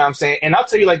 you know what I'm saying? And I'll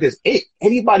tell you like this,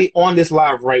 anybody on this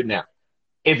live right now,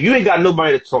 if you ain't got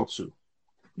nobody to talk to,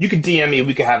 you can DM me and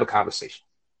we can have a conversation.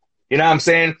 You know what I'm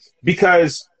saying?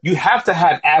 Because you have to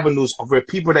have avenues of where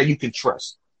people that you can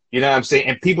trust. You know what I'm saying?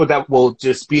 And people that will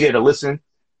just be there to listen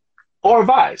or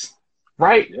advise,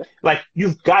 right? Yeah. Like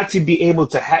you've got to be able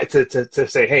to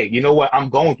say, hey, you know what? I'm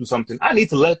going through something. I need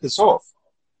to let this off.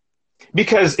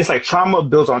 Because it's like trauma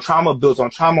builds on trauma, builds on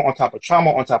trauma, on top of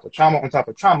trauma, on top of trauma, on top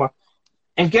of trauma.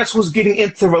 And guess who's getting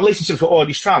into relationships with all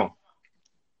these trauma?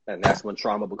 And that's when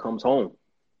trauma becomes home.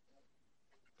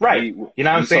 Right. You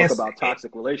know what I'm saying? Talk about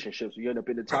toxic relationships. You end up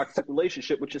in a toxic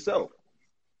relationship with yourself.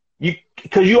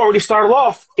 Because you already started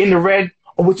off in the red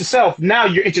or with yourself. Now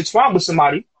you're intertwined with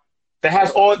somebody that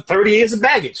has all 30 years of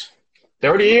baggage,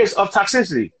 30 years of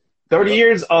toxicity, 30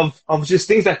 years of just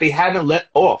things that they haven't let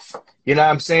off. You know what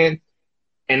I'm saying?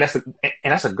 And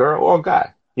that's a girl or a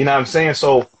guy. You know what I'm saying?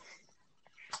 So,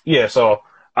 yeah, so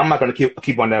I'm not going to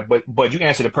keep on that. But you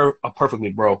answered it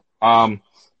perfectly, bro.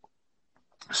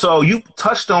 So you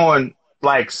touched on,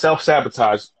 like,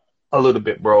 self-sabotage a little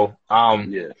bit, bro.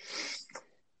 Yeah.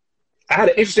 I had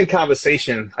an interesting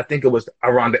conversation, I think it was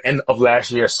around the end of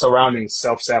last year, surrounding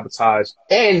self-sabotage.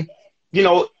 And,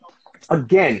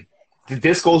 again,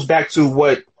 this goes back to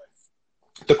what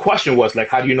the question was, like,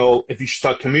 how do you know if you should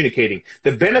start communicating?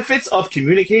 The benefits of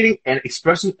communicating and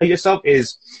expressing yourself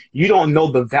is you don't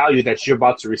know the value that you're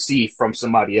about to receive from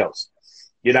somebody else.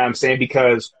 You know what I'm saying?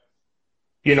 Because,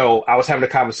 I was having a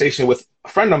conversation with a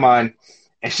friend of mine,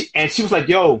 and she was like,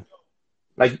 yo,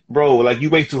 like, bro, like, you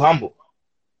way too humble.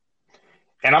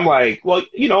 And I'm like, well,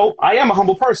 I am a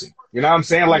humble person. You know what I'm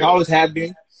saying? Like I always have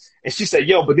been. And she said,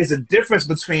 yo, but there's a difference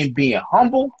between being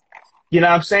humble, you know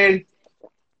what I'm saying?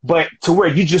 But to where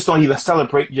you just don't even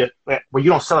celebrate where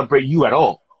you don't celebrate you at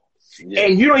all. Yeah.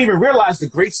 And you don't even realize the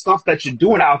great stuff that you're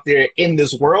doing out there in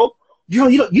this world. You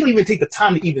don't even take the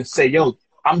time to even say, yo,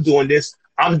 I'm doing this,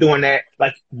 I'm doing that.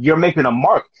 Like you're making a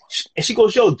mark. And she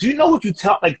goes, yo, do you know what you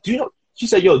tell? Like, she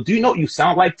said, yo, do you know what you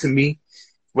sound like to me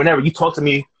whenever you talk to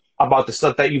me about the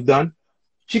stuff that you've done?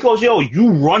 She goes, yo,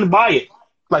 you run by it.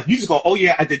 Like, you just go, oh,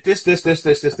 yeah, I did this.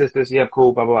 Yeah,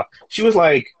 cool, blah, blah, blah. She was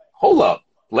like, hold up.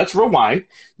 Let's rewind.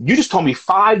 You just told me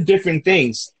 5 different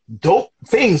things, dope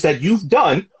things that you've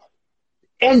done,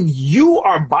 and you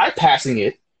are bypassing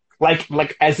it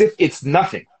like as if it's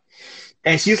nothing.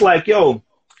 And she's like, yo,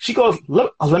 she goes,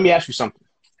 let me ask you something.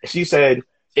 She said,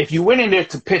 if you went in there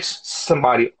to pitch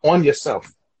somebody on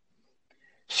yourself,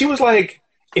 she was like,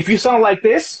 if you sound like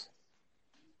this,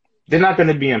 they're not going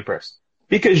to be impressed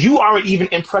because you aren't even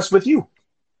impressed with you.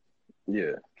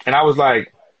 Yeah. And I was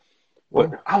like,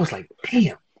 what? I was like,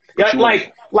 damn. Yeah,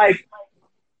 like,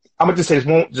 I'm going to just say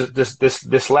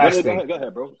this last thing. Go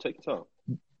ahead, bro. Take your time.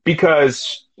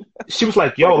 Because she was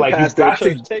like, yo, like, you've got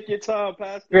to take your time,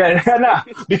 Pastor. Yeah, nah.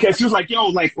 Because she was like, yo,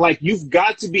 like, you've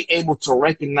got to be able to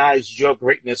recognize your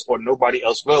greatness or nobody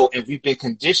else will. And we've been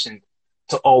conditioned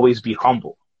to always be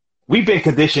humble. We've been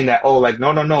conditioned that, oh, like,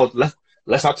 no,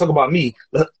 Let's not talk about me.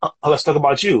 Let's talk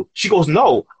about you. She goes,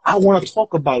 no, I want to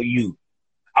talk about you.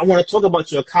 I want to talk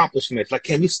about your accomplishments. Like,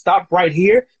 can we stop right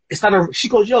here? It's not a, she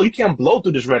goes, yo, you can't blow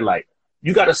through this red light.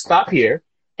 You got to stop here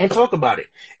and talk about it.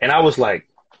 And I was like,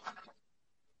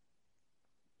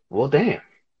 well, damn.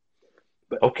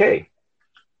 But Okay.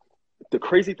 the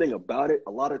crazy thing about it,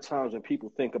 a lot of times when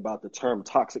people think about the term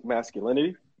toxic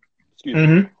masculinity, excuse me,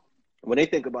 Mm-hmm. when they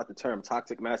think about the term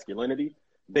toxic masculinity,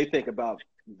 they think about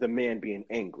the man being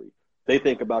angry. They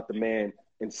think about the man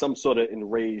in some sort of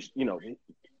enraged,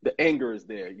 the anger is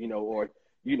there, or,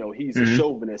 he's a Mm-hmm.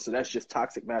 chauvinist. So that's just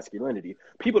toxic masculinity.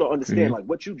 People don't understand, Mm-hmm. like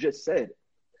what you just said,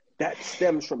 that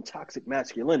stems from toxic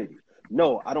masculinity.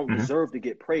 No, I don't Mm-hmm. deserve to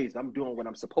get praised. I'm doing what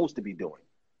I'm supposed to be doing.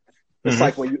 Mm-hmm.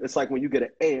 It's like when you get an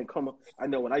A and come. I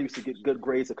know when I used to get good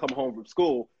grades and come home from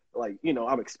school, like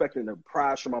I'm expecting a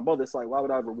prize from my mother. It's like, why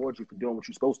would I reward you for doing what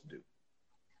you're supposed to do?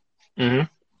 Mm-hmm.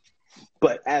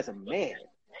 But as a man,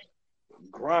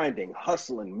 grinding,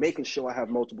 hustling, making sure I have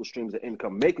multiple streams of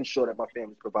income, making sure that my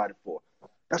family's provided for,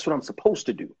 that's what I'm supposed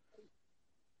to do.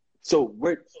 So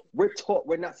we're taught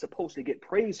we're not supposed to get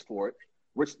praised for it.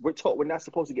 We're taught we're not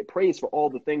supposed to get praised for all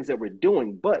the things that we're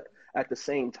doing, but at the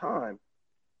same time,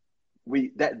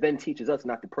 that then teaches us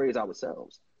not to praise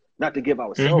ourselves, not to give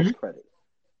ourselves Mm-hmm. credit.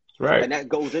 Right. And that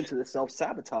goes into the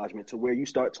self-sabotagement to where you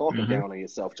start talking Mm-hmm. down on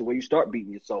yourself, to where you start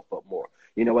beating yourself up more.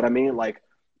 You know what I mean? Like,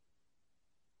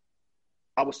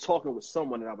 I was talking with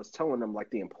someone and I was telling them like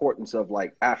the importance of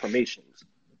like affirmations,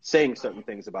 saying certain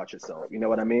things about yourself. You know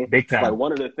what I mean? Big Like time.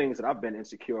 one of the things that I've been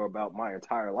insecure about my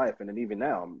entire life, and then even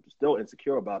now I'm still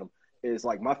insecure about them, is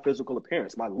like my physical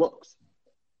appearance, my looks.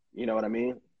 You know what I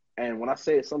mean? And when I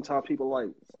say it, sometimes people are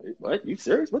like, "What? You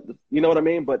serious? What the?" You know what I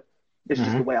mean? But it's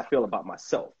just Mm-hmm. the way I feel about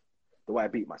myself, the way I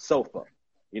beat myself up.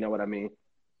 You know what I mean?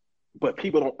 But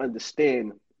people don't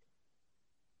understand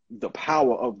the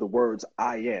power of the words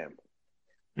 "I am."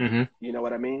 Mm-hmm. You know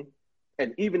what I mean?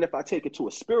 And even if I take it to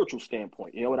a spiritual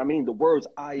standpoint, you know what I mean? The words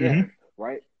 "I Mm-hmm. am,"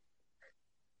 right?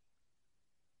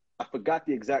 I forgot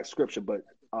the exact scripture, but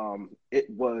it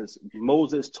was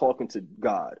Moses talking to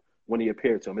God when he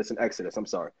appeared to him. It's in Exodus. I'm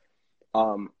sorry.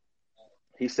 Um,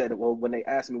 he said, well, when they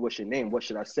asked me what's your name, what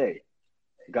should I say?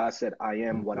 God said, I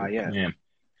am what I am. Yeah.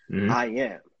 Mm-hmm. I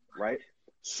am, right?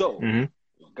 So Mm-hmm.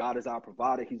 God is our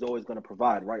provider. He's always going to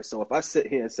provide, right? So if I sit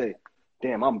here and say,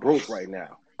 damn, I'm broke right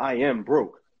now. I am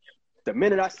broke. The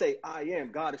minute I say I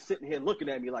am, God is sitting here looking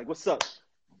at me like, what's up?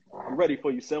 I'm ready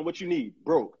for you, son. What you need?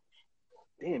 Broke.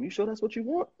 Damn, you sure that's what you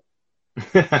want?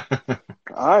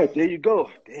 All right, there you go.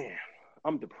 Damn,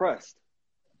 I'm depressed.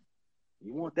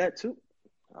 You want that too?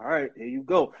 All right, there you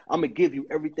go. I'm going to give you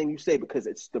everything you say because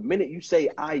it's the minute you say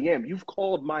I am, you've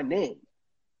called my name.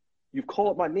 You've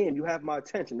called my name. You have my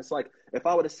attention. It's like if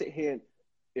I were to sit here and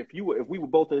if we were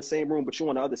both in the same room, but you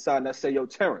on the other side, and I say, yo,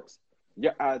 Terrence,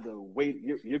 you're either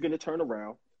you're going to turn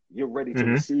around, you're ready to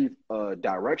Mm-hmm. receive a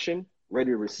direction,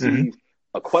 ready to Mm-hmm. receive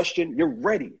a question, you're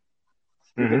ready.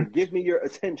 You're Mm-hmm. going to give me your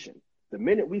attention. The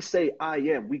minute we say I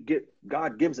am,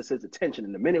 God gives us his attention.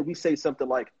 And the minute we say something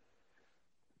like,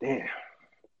 damn,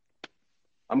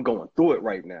 I'm going through it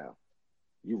right now.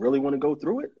 You really want to go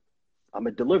through it? I'm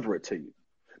going to deliver it to you.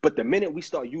 But the minute we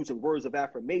start using words of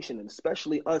affirmation, and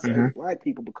especially us as Mm-hmm. Black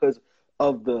people, because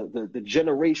of the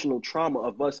generational trauma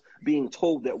of us being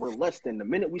told that we're less than, the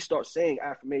minute we start saying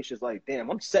affirmations like, damn,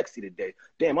 I'm sexy today.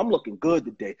 Damn, I'm looking good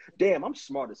today. Damn, I'm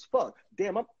smart as fuck.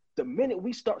 Damn, the minute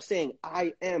we start saying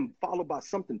I am followed by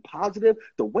something positive,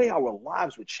 the way our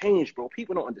lives would change, bro.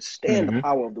 People don't understand the Mm-hmm.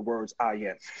 power of the words I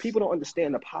am. People don't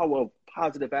understand the power of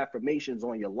positive affirmations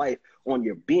on your life, on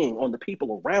your being, on the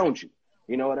people around you.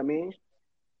 You know what I mean?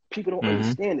 People don't Mm-hmm.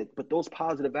 understand it, but those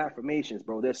positive affirmations,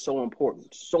 bro, they're so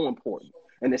important, so important.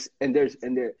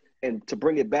 And to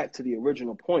bring it back to the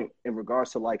original point in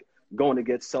regards to like going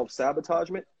against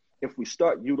self-sabotagement, if we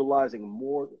start utilizing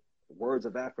more words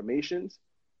of affirmations,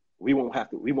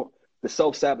 the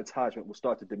self-sabotagement will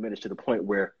start to diminish to the point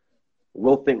where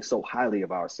we'll think so highly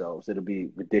of ourselves. It'll be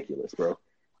ridiculous, bro.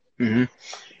 Mm-hmm.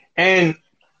 And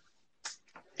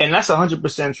that's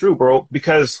 100% true, bro.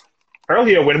 Because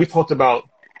earlier when we talked about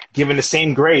giving the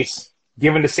same grace,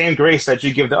 that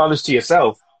you give to others to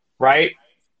yourself, right?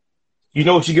 You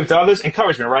know what you give to others?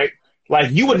 Encouragement, right?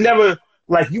 Like you would Yep. never,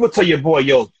 like you would tell your boy,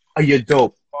 yo, oh, you're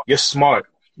dope, you're smart,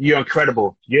 you're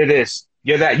incredible, you're this,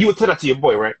 you're that. You would tell that to your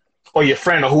boy, right? Or your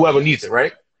friend or whoever needs it,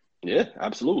 right? Yeah,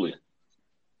 absolutely.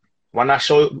 Why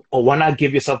not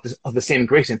give yourself the same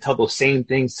grace and tell those same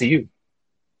things to you?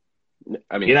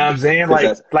 I You know mean, what I'm saying? because Like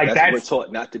that's we're that's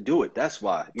taught not to do it. That's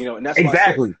why, and that's why I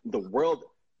said exactly. the world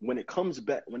when it comes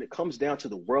down to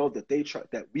the world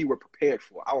that we were prepared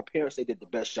for. Our parents, they did the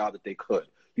best job that they could.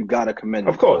 You got to commend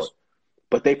Of them for it. course.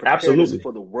 But they prepared us Absolutely.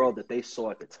 for the world that they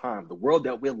saw at the time. The world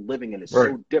that we're living in is Right.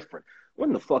 so different.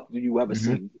 When the fuck do you ever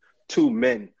see two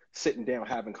men sitting down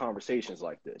having conversations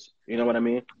like this? You know what I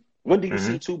mean? When do you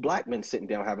see two black men sitting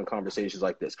down having conversations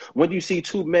like this? When do you see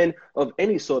two men of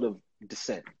any sort of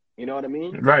descent? You know what I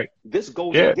mean? Right. This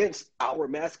goes against our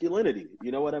masculinity.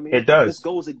 You know what I mean? It does. This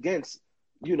goes against,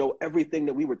 everything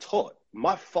that we were taught.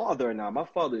 My father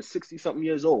is 60-something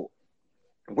years old.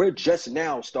 We're just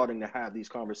now starting to have these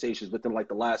conversations within like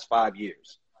the last 5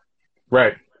 years.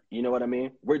 Right. You know what I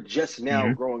mean? We're just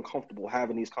now growing comfortable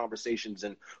having these conversations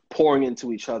and pouring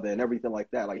into each other and everything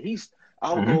like that. Like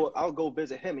I'll go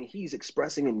visit him and he's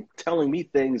expressing and telling me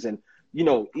things and,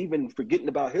 even forgetting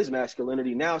about his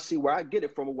masculinity. Now see where I get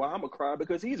it from, where I'm a crier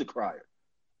because he's a crier.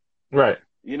 Right.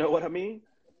 You know what I mean?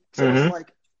 So it's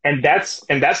like, and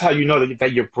that's how you know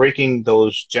that you're breaking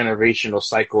those generational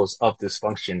cycles of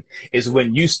dysfunction is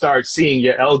when you start seeing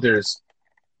your elders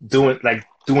doing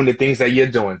the things that you're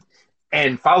doing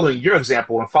and following your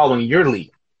example and following your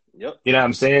lead. Yep. You know what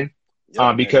I'm saying?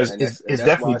 Yep. Because it's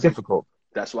definitely difficult.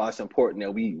 That's why it's important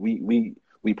that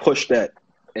we push that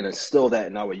and instill that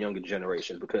in our younger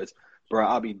generations because, bro,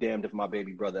 I'll be damned if my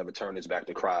baby brother ever turns his back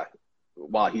to cry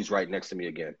while he's right next to me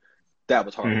again. That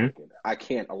was heartbreaking. I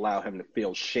can't allow him to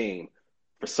feel shame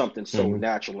for something so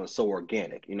natural and so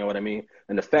organic. You know what I mean?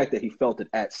 And the fact that he felt it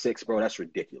at 6, bro, that's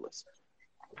ridiculous.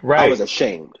 Right. I was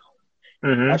ashamed.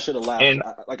 I should have laughed. And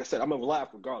like I said, I'm gonna laugh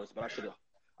regardless, but I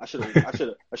should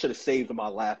have saved my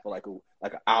laugh for like an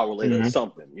hour later or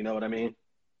something. You know what I mean?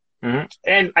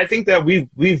 And I think that we've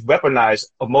weaponized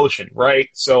emotion, right?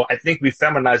 So I think we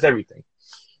feminized everything.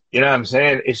 You know what I'm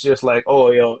saying? It's just like,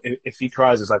 oh, if he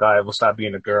cries, it's like, all right, we'll stop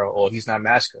being a girl, or he's not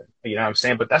masculine. You know what I'm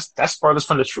saying? But that's farthest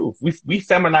from the truth. We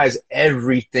feminize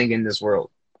everything in this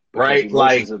world, right?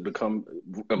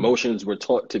 Emotions were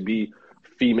taught to be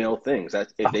female things.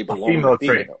 They belong to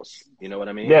females. You know what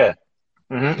I mean? Yeah.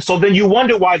 So then you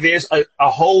wonder why there's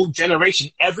a whole generation,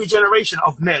 every generation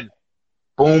of men,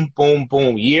 boom, boom,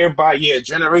 boom, year by year,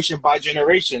 generation by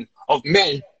generation of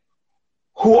men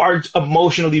who are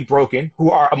emotionally broken,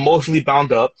 who are emotionally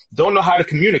bound up, don't know how to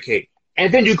communicate.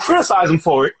 And then you criticize them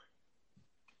for it.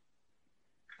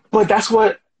 But that's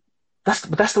the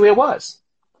way it was.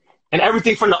 And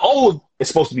everything from the old is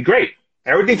supposed to be great.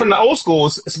 Everything from the old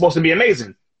schools is supposed to be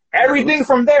amazing. Everything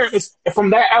from those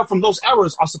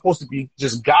eras are supposed to be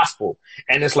just gospel.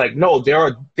 And it's like, no,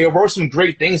 there were some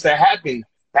great things that happened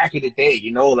back in the day,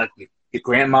 like your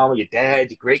grandmama, your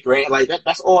dad, your great-grand, like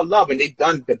that's all love, and they've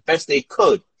done the best they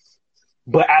could.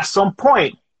 But at some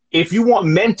point, if you want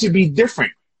men to be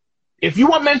different, if you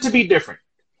want to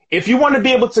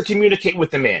be able to communicate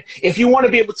with a man, if you want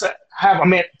to be able to have a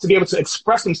man to be able to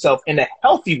express himself in a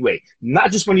healthy way,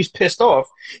 not just when he's pissed off,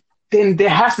 then there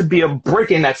has to be a break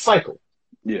in that cycle.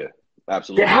 Yeah,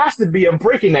 absolutely. There has to be a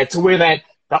break in that to where that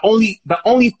the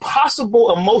only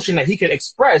possible emotion that he can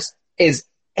express is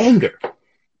anger.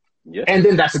 Yeah. And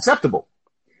then that's acceptable.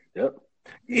 Yep.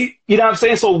 You know what I'm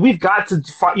saying? So we've got to,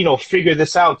 figure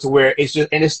this out to where it's just,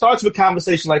 and it starts with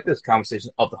conversation like this, conversation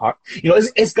of the heart.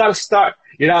 It's got to start.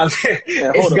 You know what I'm saying?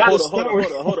 Yeah, hold on,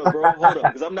 bro. Hold on,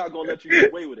 because I'm not going to let you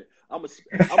get away with it. I'm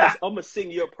going to sing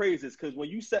your praises because when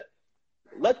you said,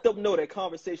 let them know that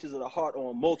Conversations of the Heart are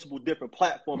on multiple different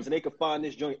platforms and they can find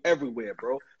this joint everywhere,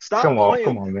 bro. Come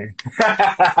on, man.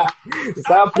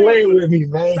 Stop playing with me,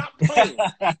 man. Stop playing.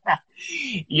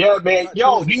 Yeah, man.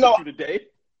 Yo, today.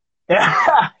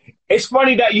 It's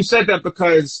funny that you said that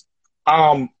because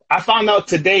I found out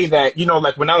today that,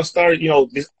 like when I started,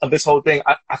 this whole thing,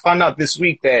 I found out this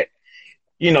week that,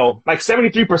 like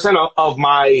 73% of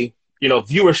my,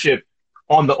 viewership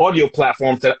on the audio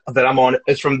platforms that I'm on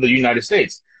is from the United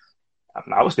States.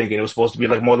 I was thinking it was supposed to be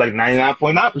more like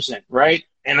 99.9%, right?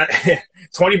 And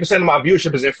 20% of my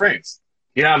viewership is in France.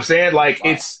 You know what I'm saying? Like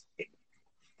wow.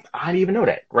 I didn't even know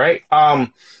that, right?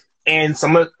 And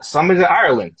some is in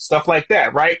Ireland, stuff like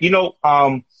that, right?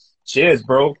 Cheers,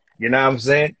 bro. You know what I'm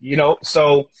saying?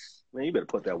 So. Man, you better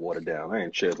put that water down. I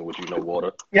ain't cheering with you no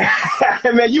water. Yeah,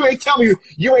 man, you ain't tell me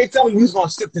who's gonna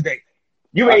sip today.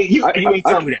 You ain't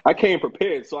tell me that. I came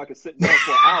prepared so I could sit down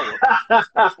for an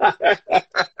hour.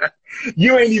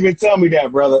 You ain't even tell me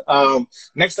that, brother.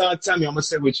 Next time tell me, I'm gonna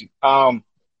sit with you.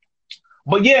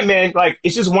 But yeah, man, like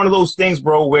it's just one of those things,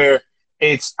 bro, where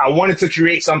I wanted to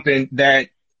create something that,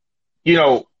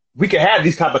 we could have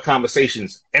these type of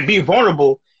conversations and be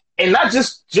vulnerable, and not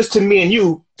just to me and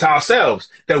you, to ourselves,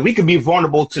 that we could be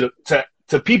vulnerable to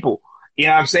people. You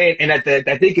know what I'm saying? And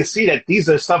that they can see that these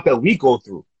are stuff that we go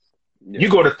through. Yeah. You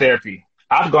go to therapy.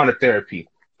 I've gone to therapy,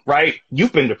 right?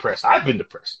 You've been depressed. I've been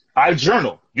depressed. I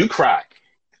journal. You cry.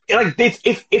 like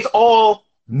it's all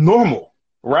normal,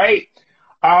 right?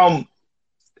 And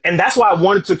that's why I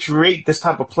wanted to create this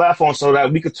type of platform so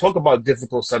that we could talk about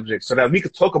difficult subjects, so that we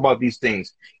could talk about these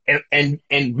things, and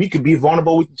we could be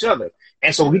vulnerable with each other,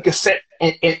 and so we could set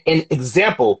an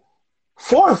example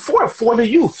for the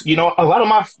youth. You know, a lot of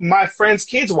my friends'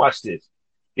 kids watch this.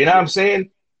 You know what I'm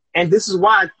saying? And this is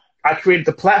why I created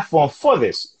the platform for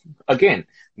this. Again,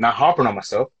 not harping on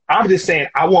myself. I'm just saying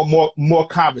I want more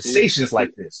conversations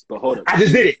like this. But hold on. I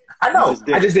just did it. I know.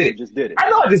 I just did it. You just did it. I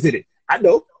know I just did it. I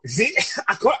know. See,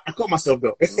 I caught myself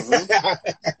though.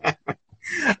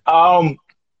 Mm-hmm.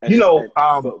 You know,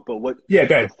 but what? Yeah,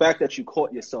 go ahead. The fact that you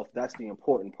caught yourself, that's the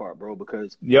important part, bro.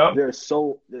 Because there's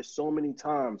so many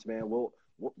times, man.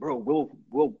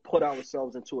 We'll put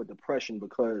ourselves into a depression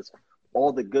because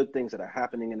all the good things that are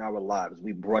happening in our lives,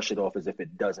 we brush it off as if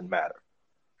it doesn't matter.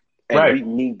 And we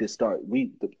need to start.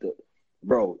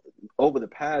 Bro, over the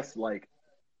past, like,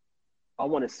 I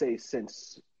want to say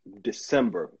since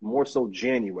December, more so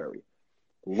January,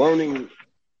 learning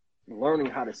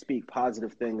how to speak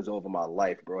positive things over my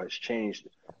life, bro, has changed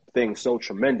things so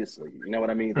tremendously. You know what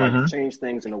I mean? Like, it changed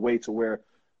things in a way to where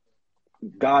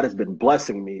God has been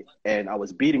blessing me, and I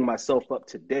was beating myself up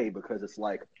today because it's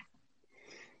like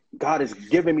God has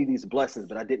given me these blessings,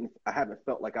 but I haven't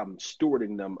felt like I'm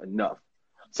stewarding them enough.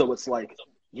 So it's like,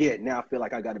 yeah, now I feel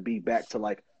like I got to be back to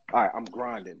like, all right, I'm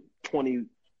grinding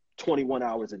 21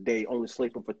 hours a day, only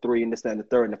sleeping for 3 and this, that, and the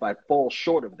third. And if I fall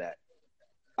short of that,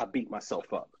 I beat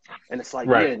myself up. And it's like,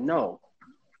 yeah, no.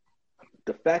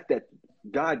 The fact that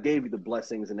God gave you the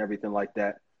blessings and everything like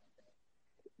that,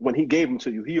 when he gave them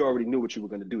to you, he already knew what you were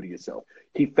going to do to yourself.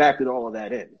 He factored all of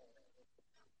that in.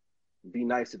 Be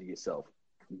nicer to yourself.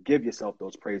 Give yourself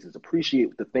those praises.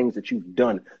 Appreciate the things that you've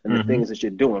done and the things that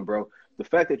you're doing, bro. The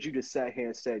fact that you just sat here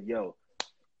and said, yo,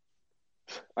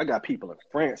 I got people in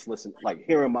France listening, like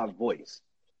hearing my voice.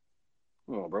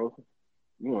 Come on, bro.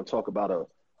 You want to talk about a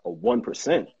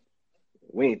 1%.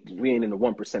 We ain't in the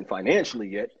 1% financially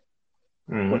yet.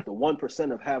 But the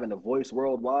 1% of having a voice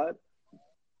worldwide,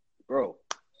 bro,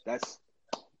 that's,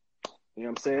 you know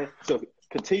what I'm saying? So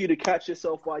continue to catch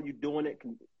yourself while you're doing it.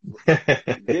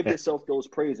 Give yourself those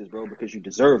praises, bro, because you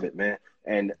deserve it, man.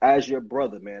 And as your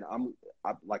brother, man,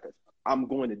 I'm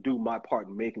going to do my part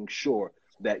in making sure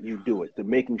that you do it, to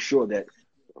making sure that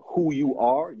who you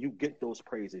are, you get those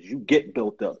praises, you get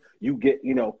built up, you get,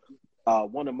 you know,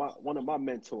 one of my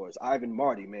mentors, Ivan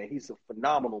Marty, man, he's a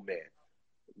phenomenal man.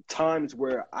 Times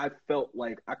where I felt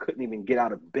like I couldn't even get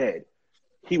out of bed,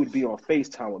 he would be on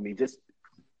FaceTime with me, just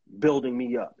building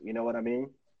me up. You know what I mean?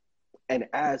 And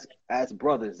as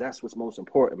brothers, that's what's most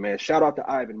important, man. Shout out to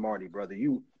Ivan Marty, brother.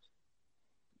 You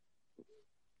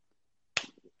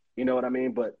know what I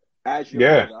mean? But as your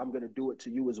brother, I'm going to do it to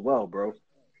you as well, bro.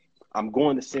 I'm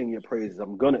going to sing your praises.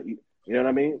 I'm going to, you know what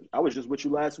I mean? I was just with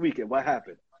you last week, and what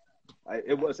happened?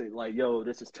 It wasn't like, yo,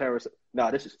 this is Terrence.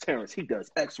 Nah, this is Terrence. He does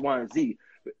X, Y, and Z,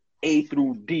 A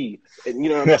through D. And you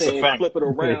know what I'm saying? Flip it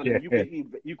around. And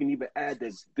you can even add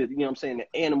the, you know what I'm saying,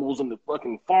 the animals on the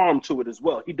fucking farm to it as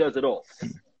well. He does it all.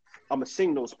 I'm going to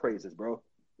sing those praises, bro.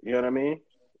 You know what I mean?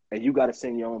 And you got to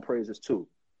sing your own praises too.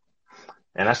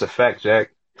 And that's a fact,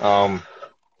 Jack. And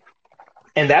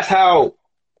that's how,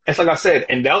 it's like I said,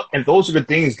 and those are the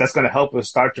things that's going to help us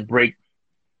start to break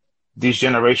these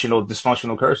generational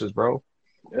dysfunctional curses, bro.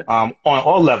 Yeah. On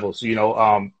all levels, you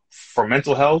know, for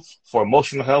mental health, for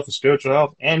emotional health, for spiritual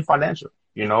health, and financial,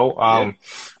 you know,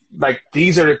 like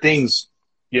these are the things,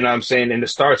 you know what I'm saying? And it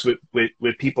starts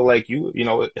with people like you, you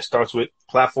know, it starts with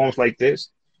platforms like this,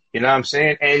 you know what I'm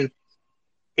saying? And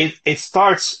it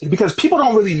starts because people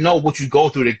don't really know what you go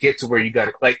through to get to where you got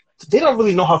it. Like, they don't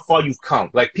really know how far you've come.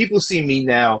 Like, people see me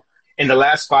now in the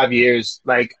last 5 years,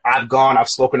 like I've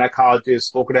spoken at colleges,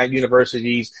 spoken at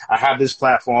universities. I have this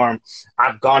platform.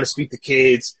 I've gone to speak to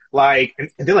kids. Like,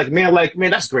 and they're like, man,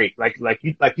 that's great. Like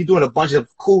you're doing a bunch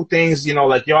of cool things, you know,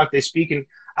 like you're out there speaking.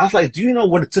 I was like, do you know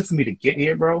what it took for me to get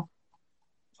here, bro?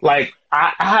 Like,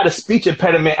 I had a speech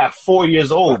impediment at 4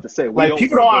 years old. Like,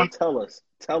 people don't tell us.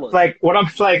 Like, what I'm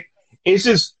like, it's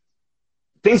just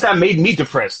things that made me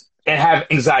depressed and have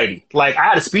anxiety. Like, I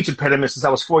had a speech impediment since I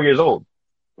was 4 years old.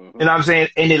 You know what I'm saying?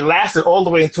 And it lasted all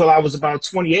the way until I was about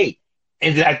 28.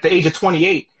 And then at the age of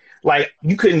 28, like,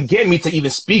 you couldn't get me to even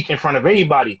speak in front of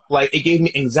anybody. Like, it gave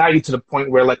me anxiety to the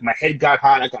point where, like, my head got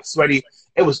hot, I got sweaty.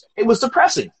 It was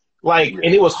depressing. Like, and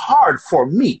it was hard for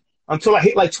me until I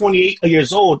hit like 28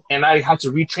 years old and I had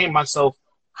to retrain myself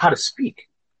how to speak.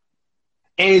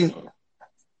 And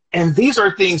these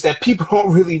are things that people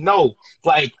don't really know,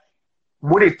 like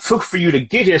what it took for you to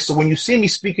get here. So when you see me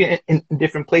speaking in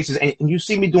different places and you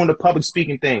see me doing the public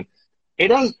speaking thing,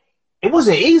 it ain't it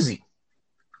wasn't easy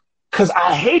because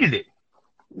I hated it.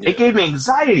 Yeah. It gave me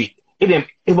anxiety. It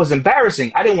was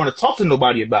embarrassing. I didn't want to talk to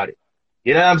nobody about it.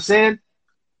 You know what I'm saying?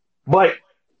 But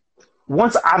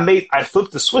once I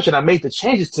flipped the switch and I made the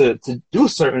changes to do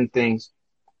certain things.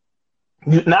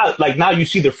 Now you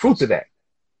see the fruits of that.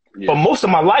 But Yeah. most of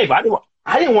my life, I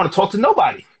didn't want to talk to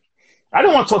nobody. I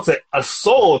didn't want to talk to a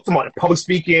soul. Talking about public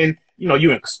speaking. You know,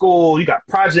 you in school, you got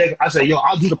project. I say, yo,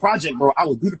 I'll do the project, bro. I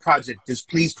will do the project. Just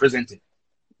please present it.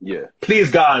 Yeah.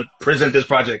 Please, God, present this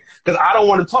project because I don't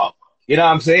want to talk. You know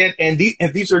what I'm saying? And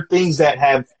these are things that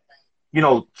have,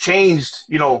 changed,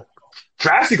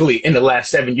 drastically in the last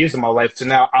 7 years of my life. To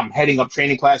now, I'm heading up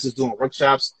training classes, doing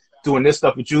workshops, doing this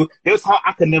stuff with you. There's how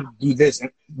I could never do this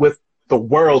with the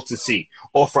world to see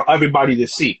or for everybody to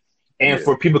see. And Yeah.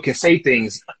 for people can say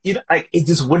things, like it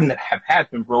just wouldn't have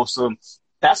happened, bro. So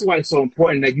that's why it's so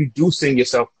important that you do sing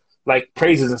yourself like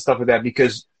praises and stuff like that,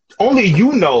 because only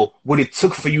you know what it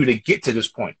took for you to get to this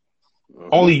point. Mm-hmm.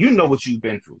 Only you know what you've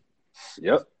been through.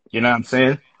 Yep. You know what I'm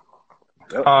saying?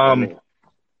 Yep. I mean,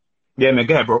 Yeah, man,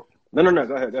 go ahead, bro. no.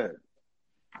 Go ahead.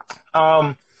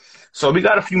 So we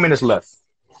got a few minutes left.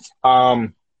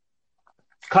 Kind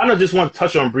of just want to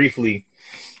touch on briefly,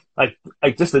 like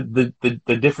just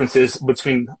the differences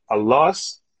between a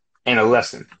loss and a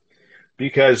lesson,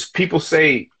 because people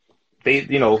say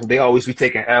they always be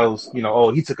taking L's.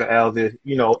 Oh, he took an L,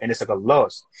 and it's like a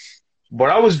loss.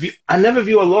 But I never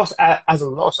view a loss as a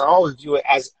loss. I always view it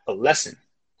as a lesson.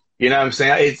 You know what I'm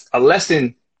saying? It's a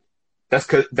lesson that's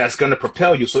going to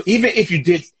propel you. So even if you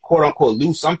did quote unquote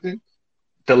lose something,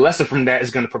 the lesson from that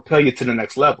is going to propel you to the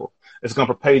next level. It's going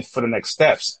to prepare you for the next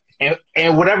steps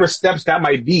and whatever steps that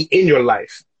might be in your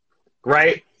life.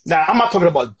 Right now, I'm not talking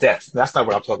about death. That's not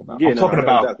what I'm talking about. Yeah, I'm talking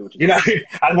about, exactly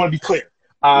I want to be clear.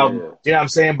 yeah. You know what I'm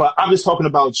saying? But I'm just talking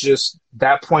about just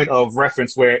that point of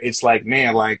reference where it's like,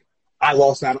 man, like I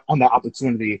lost out on that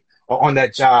opportunity or on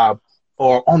that job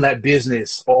or on that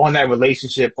business or on that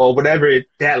relationship or whatever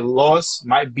that loss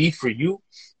might be for you.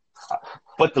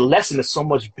 But the lesson is so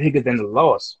much bigger than the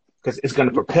loss because it's going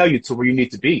to propel you to where you need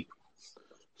to be.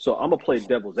 So I'm gonna play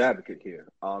devil's advocate here,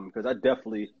 because I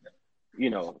definitely,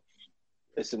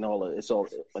 it's in all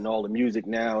the music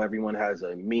now. Everyone has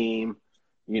a meme,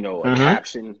 a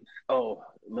caption. Oh,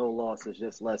 no losses,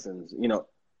 just lessons.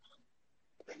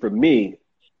 For me,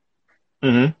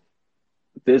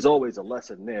 there's always a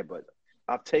lesson there, but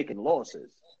I've taken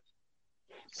losses.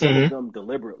 Some of them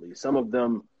deliberately. Some of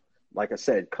them, like I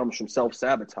said, comes from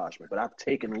self-sabotagement, but I've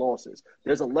taken losses.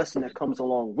 There's a lesson that comes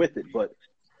along with it, but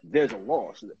there's a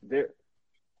loss.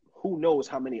 Who knows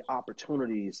how many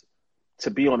opportunities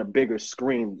to be on a bigger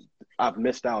screen I've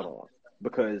missed out on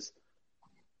because,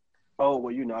 I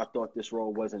thought this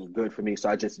role wasn't good for me, so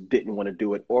I just didn't want to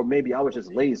do it. Or maybe I was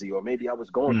just lazy, or maybe I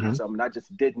was going through something and I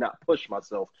just did not push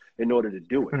myself in order to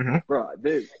do it. Bro,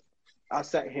 I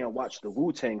sat here and watched the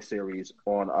Wu-Tang series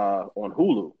on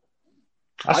Hulu.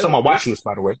 I saw my watch list,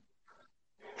 by the way.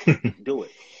 Do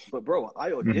it. But bro, I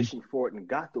auditioned for it and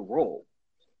got the role.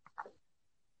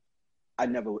 I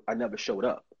never showed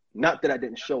up. Not that I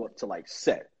didn't show up to like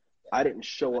set. I didn't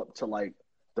show up to like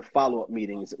the follow-up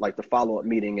meetings, like the follow-up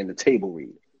meeting and the table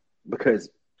read, because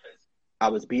I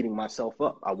was beating myself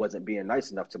up. I wasn't being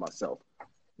nice enough to myself.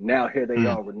 Now here they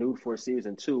are renewed for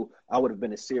season 2. I would have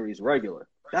been a series regular.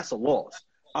 That's a loss.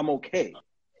 I'm okay.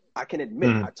 I can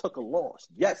admit I took a loss.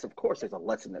 Yes, of course there's a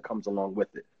lesson that comes along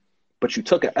with it. But you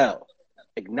took an L.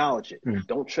 Acknowledge it.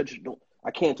 Don't I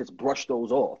can't just brush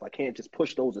those off. I can't just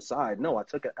push those aside. No, I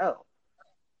took an L.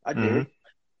 I did.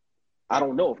 I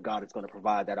don't know if God is going to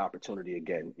provide that opportunity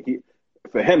again.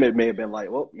 For him, it may have been like,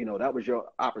 well, that was your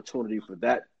opportunity for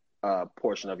that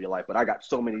portion of your life, but I got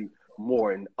so many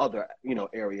more in other,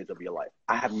 areas of your life.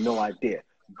 I have no idea.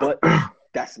 But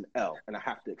that's an L, and I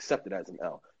have to accept it as an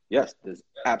L. Yes, there's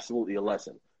absolutely a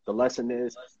lesson. The lesson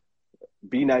is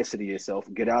be nicer to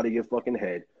yourself. Get out of your fucking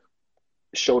head.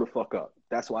 Show the fuck up.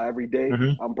 That's why every day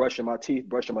I'm brushing my teeth.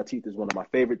 Brushing my teeth is one of my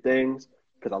favorite things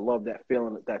because I love that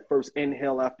feeling, that first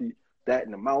inhale after that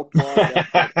in the mouth bar,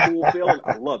 that cool feeling.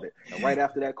 I love it. And right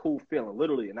after that cool feeling,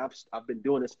 literally, and I've been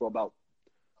doing this for about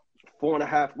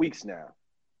 4.5 weeks now.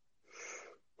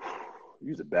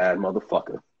 You's a bad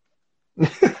motherfucker.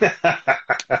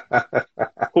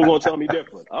 Who gonna tell me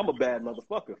different? I'm a bad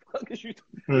motherfucker. You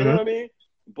know what I mean?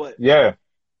 But yeah,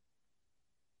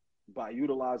 by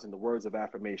utilizing the words of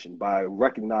affirmation, by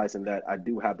recognizing that I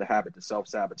do have the habit to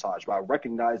self-sabotage, by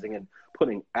recognizing and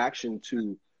putting action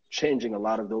to changing a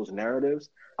lot of those narratives,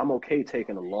 I'm okay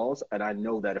taking a loss. And I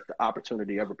know that if the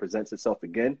opportunity ever presents itself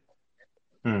again,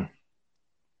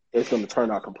 it's going to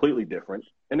turn out completely different.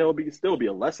 And there'll still be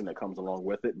a lesson that comes along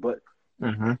with it. But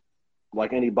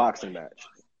like any boxing match.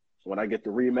 When I get the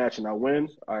rematch and I win,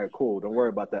 all right, cool. Don't worry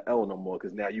about that L no more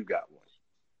because now you got one.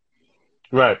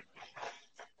 Right.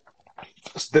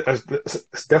 It's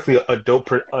definitely a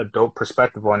dope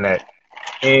perspective on that.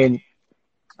 And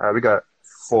we got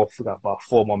about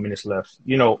 4 more minutes left.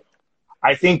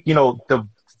 I think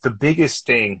the biggest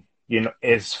thing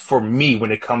is for me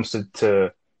when it comes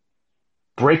to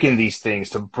breaking these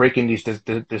things, to breaking these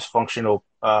dysfunctional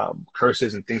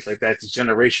curses and things like that, these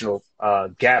generational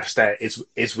gaps that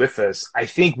is with us. I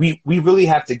think we really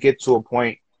have to get to a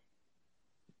point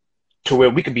to where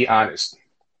we can be honest,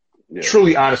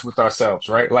 truly honest with ourselves,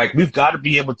 right? Like we've got to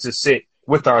be able to sit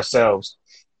with ourselves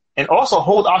and also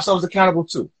hold ourselves accountable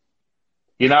too.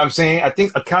 You know what I'm saying? I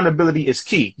think accountability is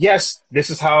key. Yes, this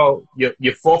is how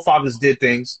your forefathers did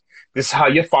things. This is how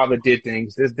your father did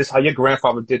things. This is how your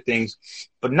grandfather did things.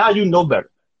 But now you know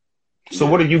better. So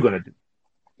what are you going to do?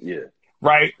 Yeah.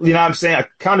 Right? You know what I'm saying?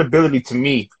 Accountability to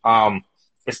me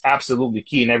is absolutely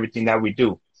key in everything that we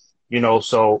do.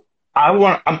 So I'm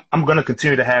going to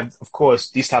continue to have, of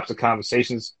course, these types of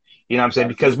conversations, you know what I'm saying?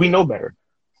 Because we know better.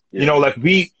 Yeah.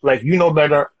 Like you know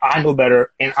better, I know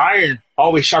better, and iron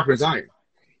always sharpens iron.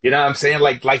 You know what I'm saying?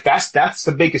 Like that's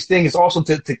the biggest thing is also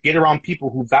to get around people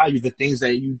who value the things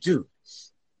that you do.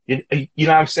 You know what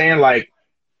I'm saying? Like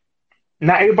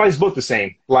not everybody's built the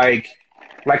same. Like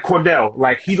Cordell,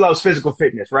 like he loves physical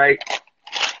fitness, right?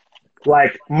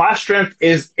 Like my strength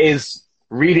is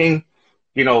reading,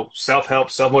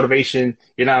 self-help, self-motivation,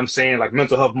 you know what I'm saying? Like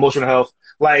mental health, emotional health.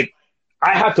 Like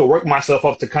I have to work myself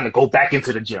up to kind of go back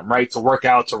into the gym, right? To work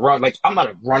out, to run. Like I'm not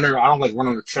a runner. I don't like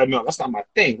running on the treadmill. That's not my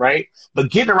thing, right?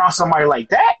 But getting around somebody like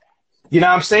that, you know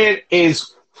what I'm saying,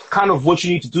 is kind of what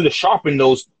you need to do to sharpen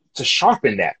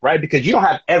that, right? Because you don't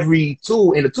have every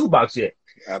tool in the toolbox yet.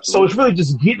 Absolutely. So it's really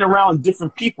just getting around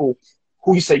different people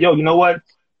who you say, yo, you know what?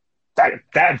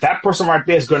 That person right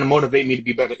there is going to motivate me to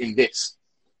be better in this.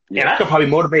 Yeah. And I could probably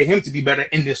motivate him to be better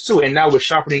in this too. And now we're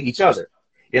sharpening each other.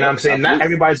 You know what I'm saying? Absolutely. Not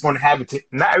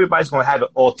everybody's going to have it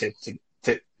all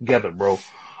together, bro.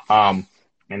 And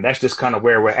that's just kind of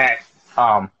where we're at.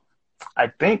 I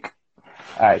think,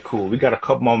 all right, cool. We got a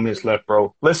couple more minutes left,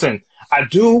 bro. Listen, I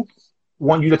do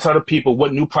want you to tell the people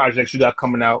what new projects you got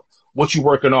coming out, what you're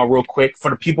working on real quick for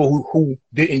the people who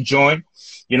didn't join,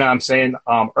 you know what I'm saying,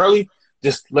 early.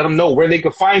 Just let them know where they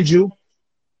can find you.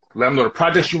 Let them know the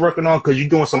projects you're working on because you're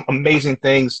doing some amazing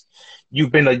things.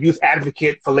 You've been a youth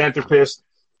advocate, philanthropist.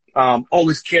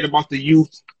 Always cared about the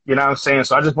youth, you know what I'm saying?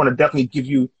 So I just want to definitely give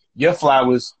you your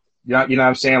flowers, you know what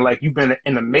I'm saying? Like you've been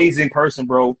an amazing person,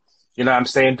 bro. You know what I'm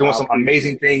saying? Doing some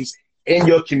amazing things in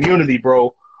your community,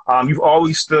 bro. You've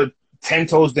always stood 10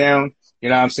 toes down, you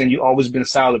know what I'm saying? You've always been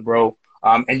solid, bro.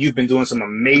 And you've been doing some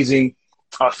amazing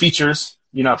features,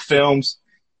 films,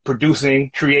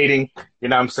 producing, creating, you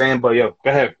know what I'm saying? But yo, go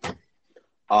ahead.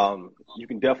 You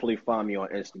can definitely find me on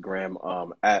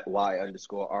Instagram at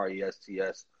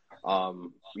Y_RESTS.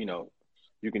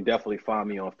 You can definitely find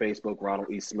me on Facebook,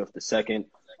 Ronald E. Smith II.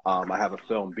 I have a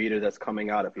film Beater that's coming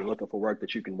out. If you're looking for work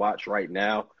that you can watch right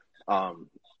now,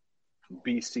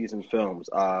 Beast Season Films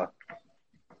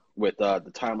with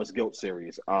the Timeless Guilt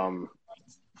series,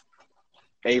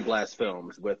 A-Blast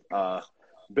Films with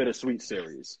Bittersweet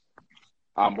series.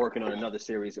 I'm working on another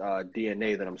series,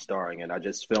 DNA, that I'm starring in. I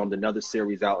just filmed another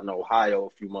series out in Ohio a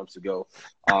few months ago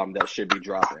that should be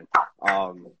dropping.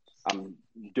 I'm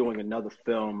doing another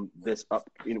film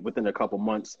within a couple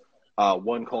months,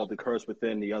 one called The Curse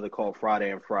Within, the other called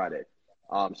Friday and Friday.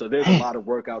 So there's a lot of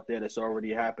work out there that's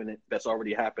already happening. There's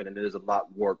a lot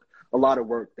of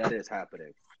work that is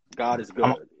happening. God is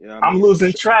good. You know what I mean? I'm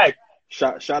losing track.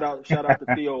 Shout out to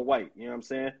Theo White. You know what I'm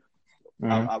saying?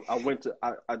 Mm-hmm.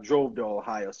 I drove to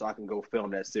Ohio so I can go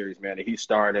film that series, man. And he's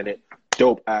starring in it.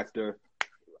 Dope actor,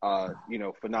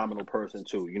 phenomenal person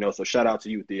too. So shout out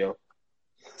to you, Theo.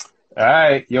 All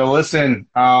right, yo, listen.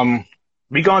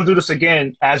 We gonna do this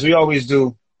again as we always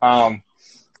do.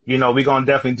 We gonna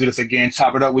definitely do this again.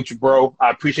 Chop it up with you, bro.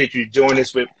 I appreciate you doing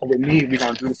this with me. We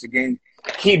gonna do this again.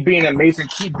 Keep being amazing.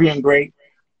 Keep being great.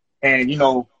 And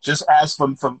just as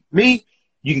from me.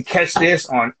 You can catch this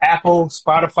on Apple,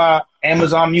 Spotify,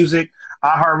 Amazon Music,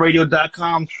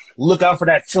 iHeartRadio.com. Look out for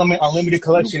that Filament Unlimited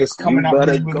collection. It's coming out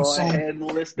really, really soon.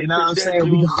 You know what I'm saying?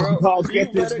 We gonna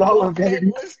get this rolling,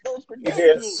 baby.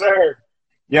 Yes, sir.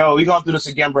 Yo, we gonna do this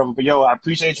again, brother. But yo, I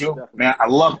appreciate you, man. I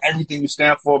love everything you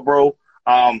stand for, bro.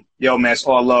 Yo, man, it's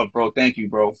all love, bro. Thank you,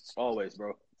 bro. Always,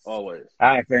 bro. Always. All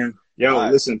right, fam. Yo,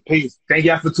 listen, peace. Thank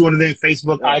y'all for tuning in.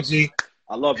 Facebook, IG.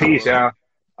 I love you. Peace, y'all.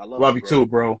 I love you too,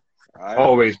 bro. Right.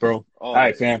 Always, bro. All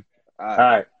right, fam. All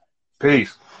right.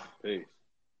 Peace. Peace.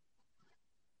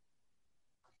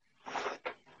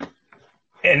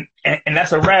 And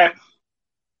that's a wrap.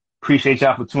 Appreciate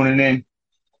y'all for tuning in.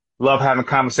 Love having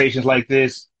conversations like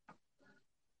this.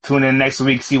 Tune in next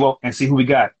week, see who we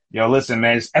got. Yo, listen,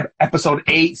 man. It's episode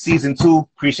 8, season 2.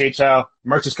 Appreciate y'all.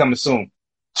 Merch is coming soon.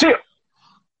 Chill.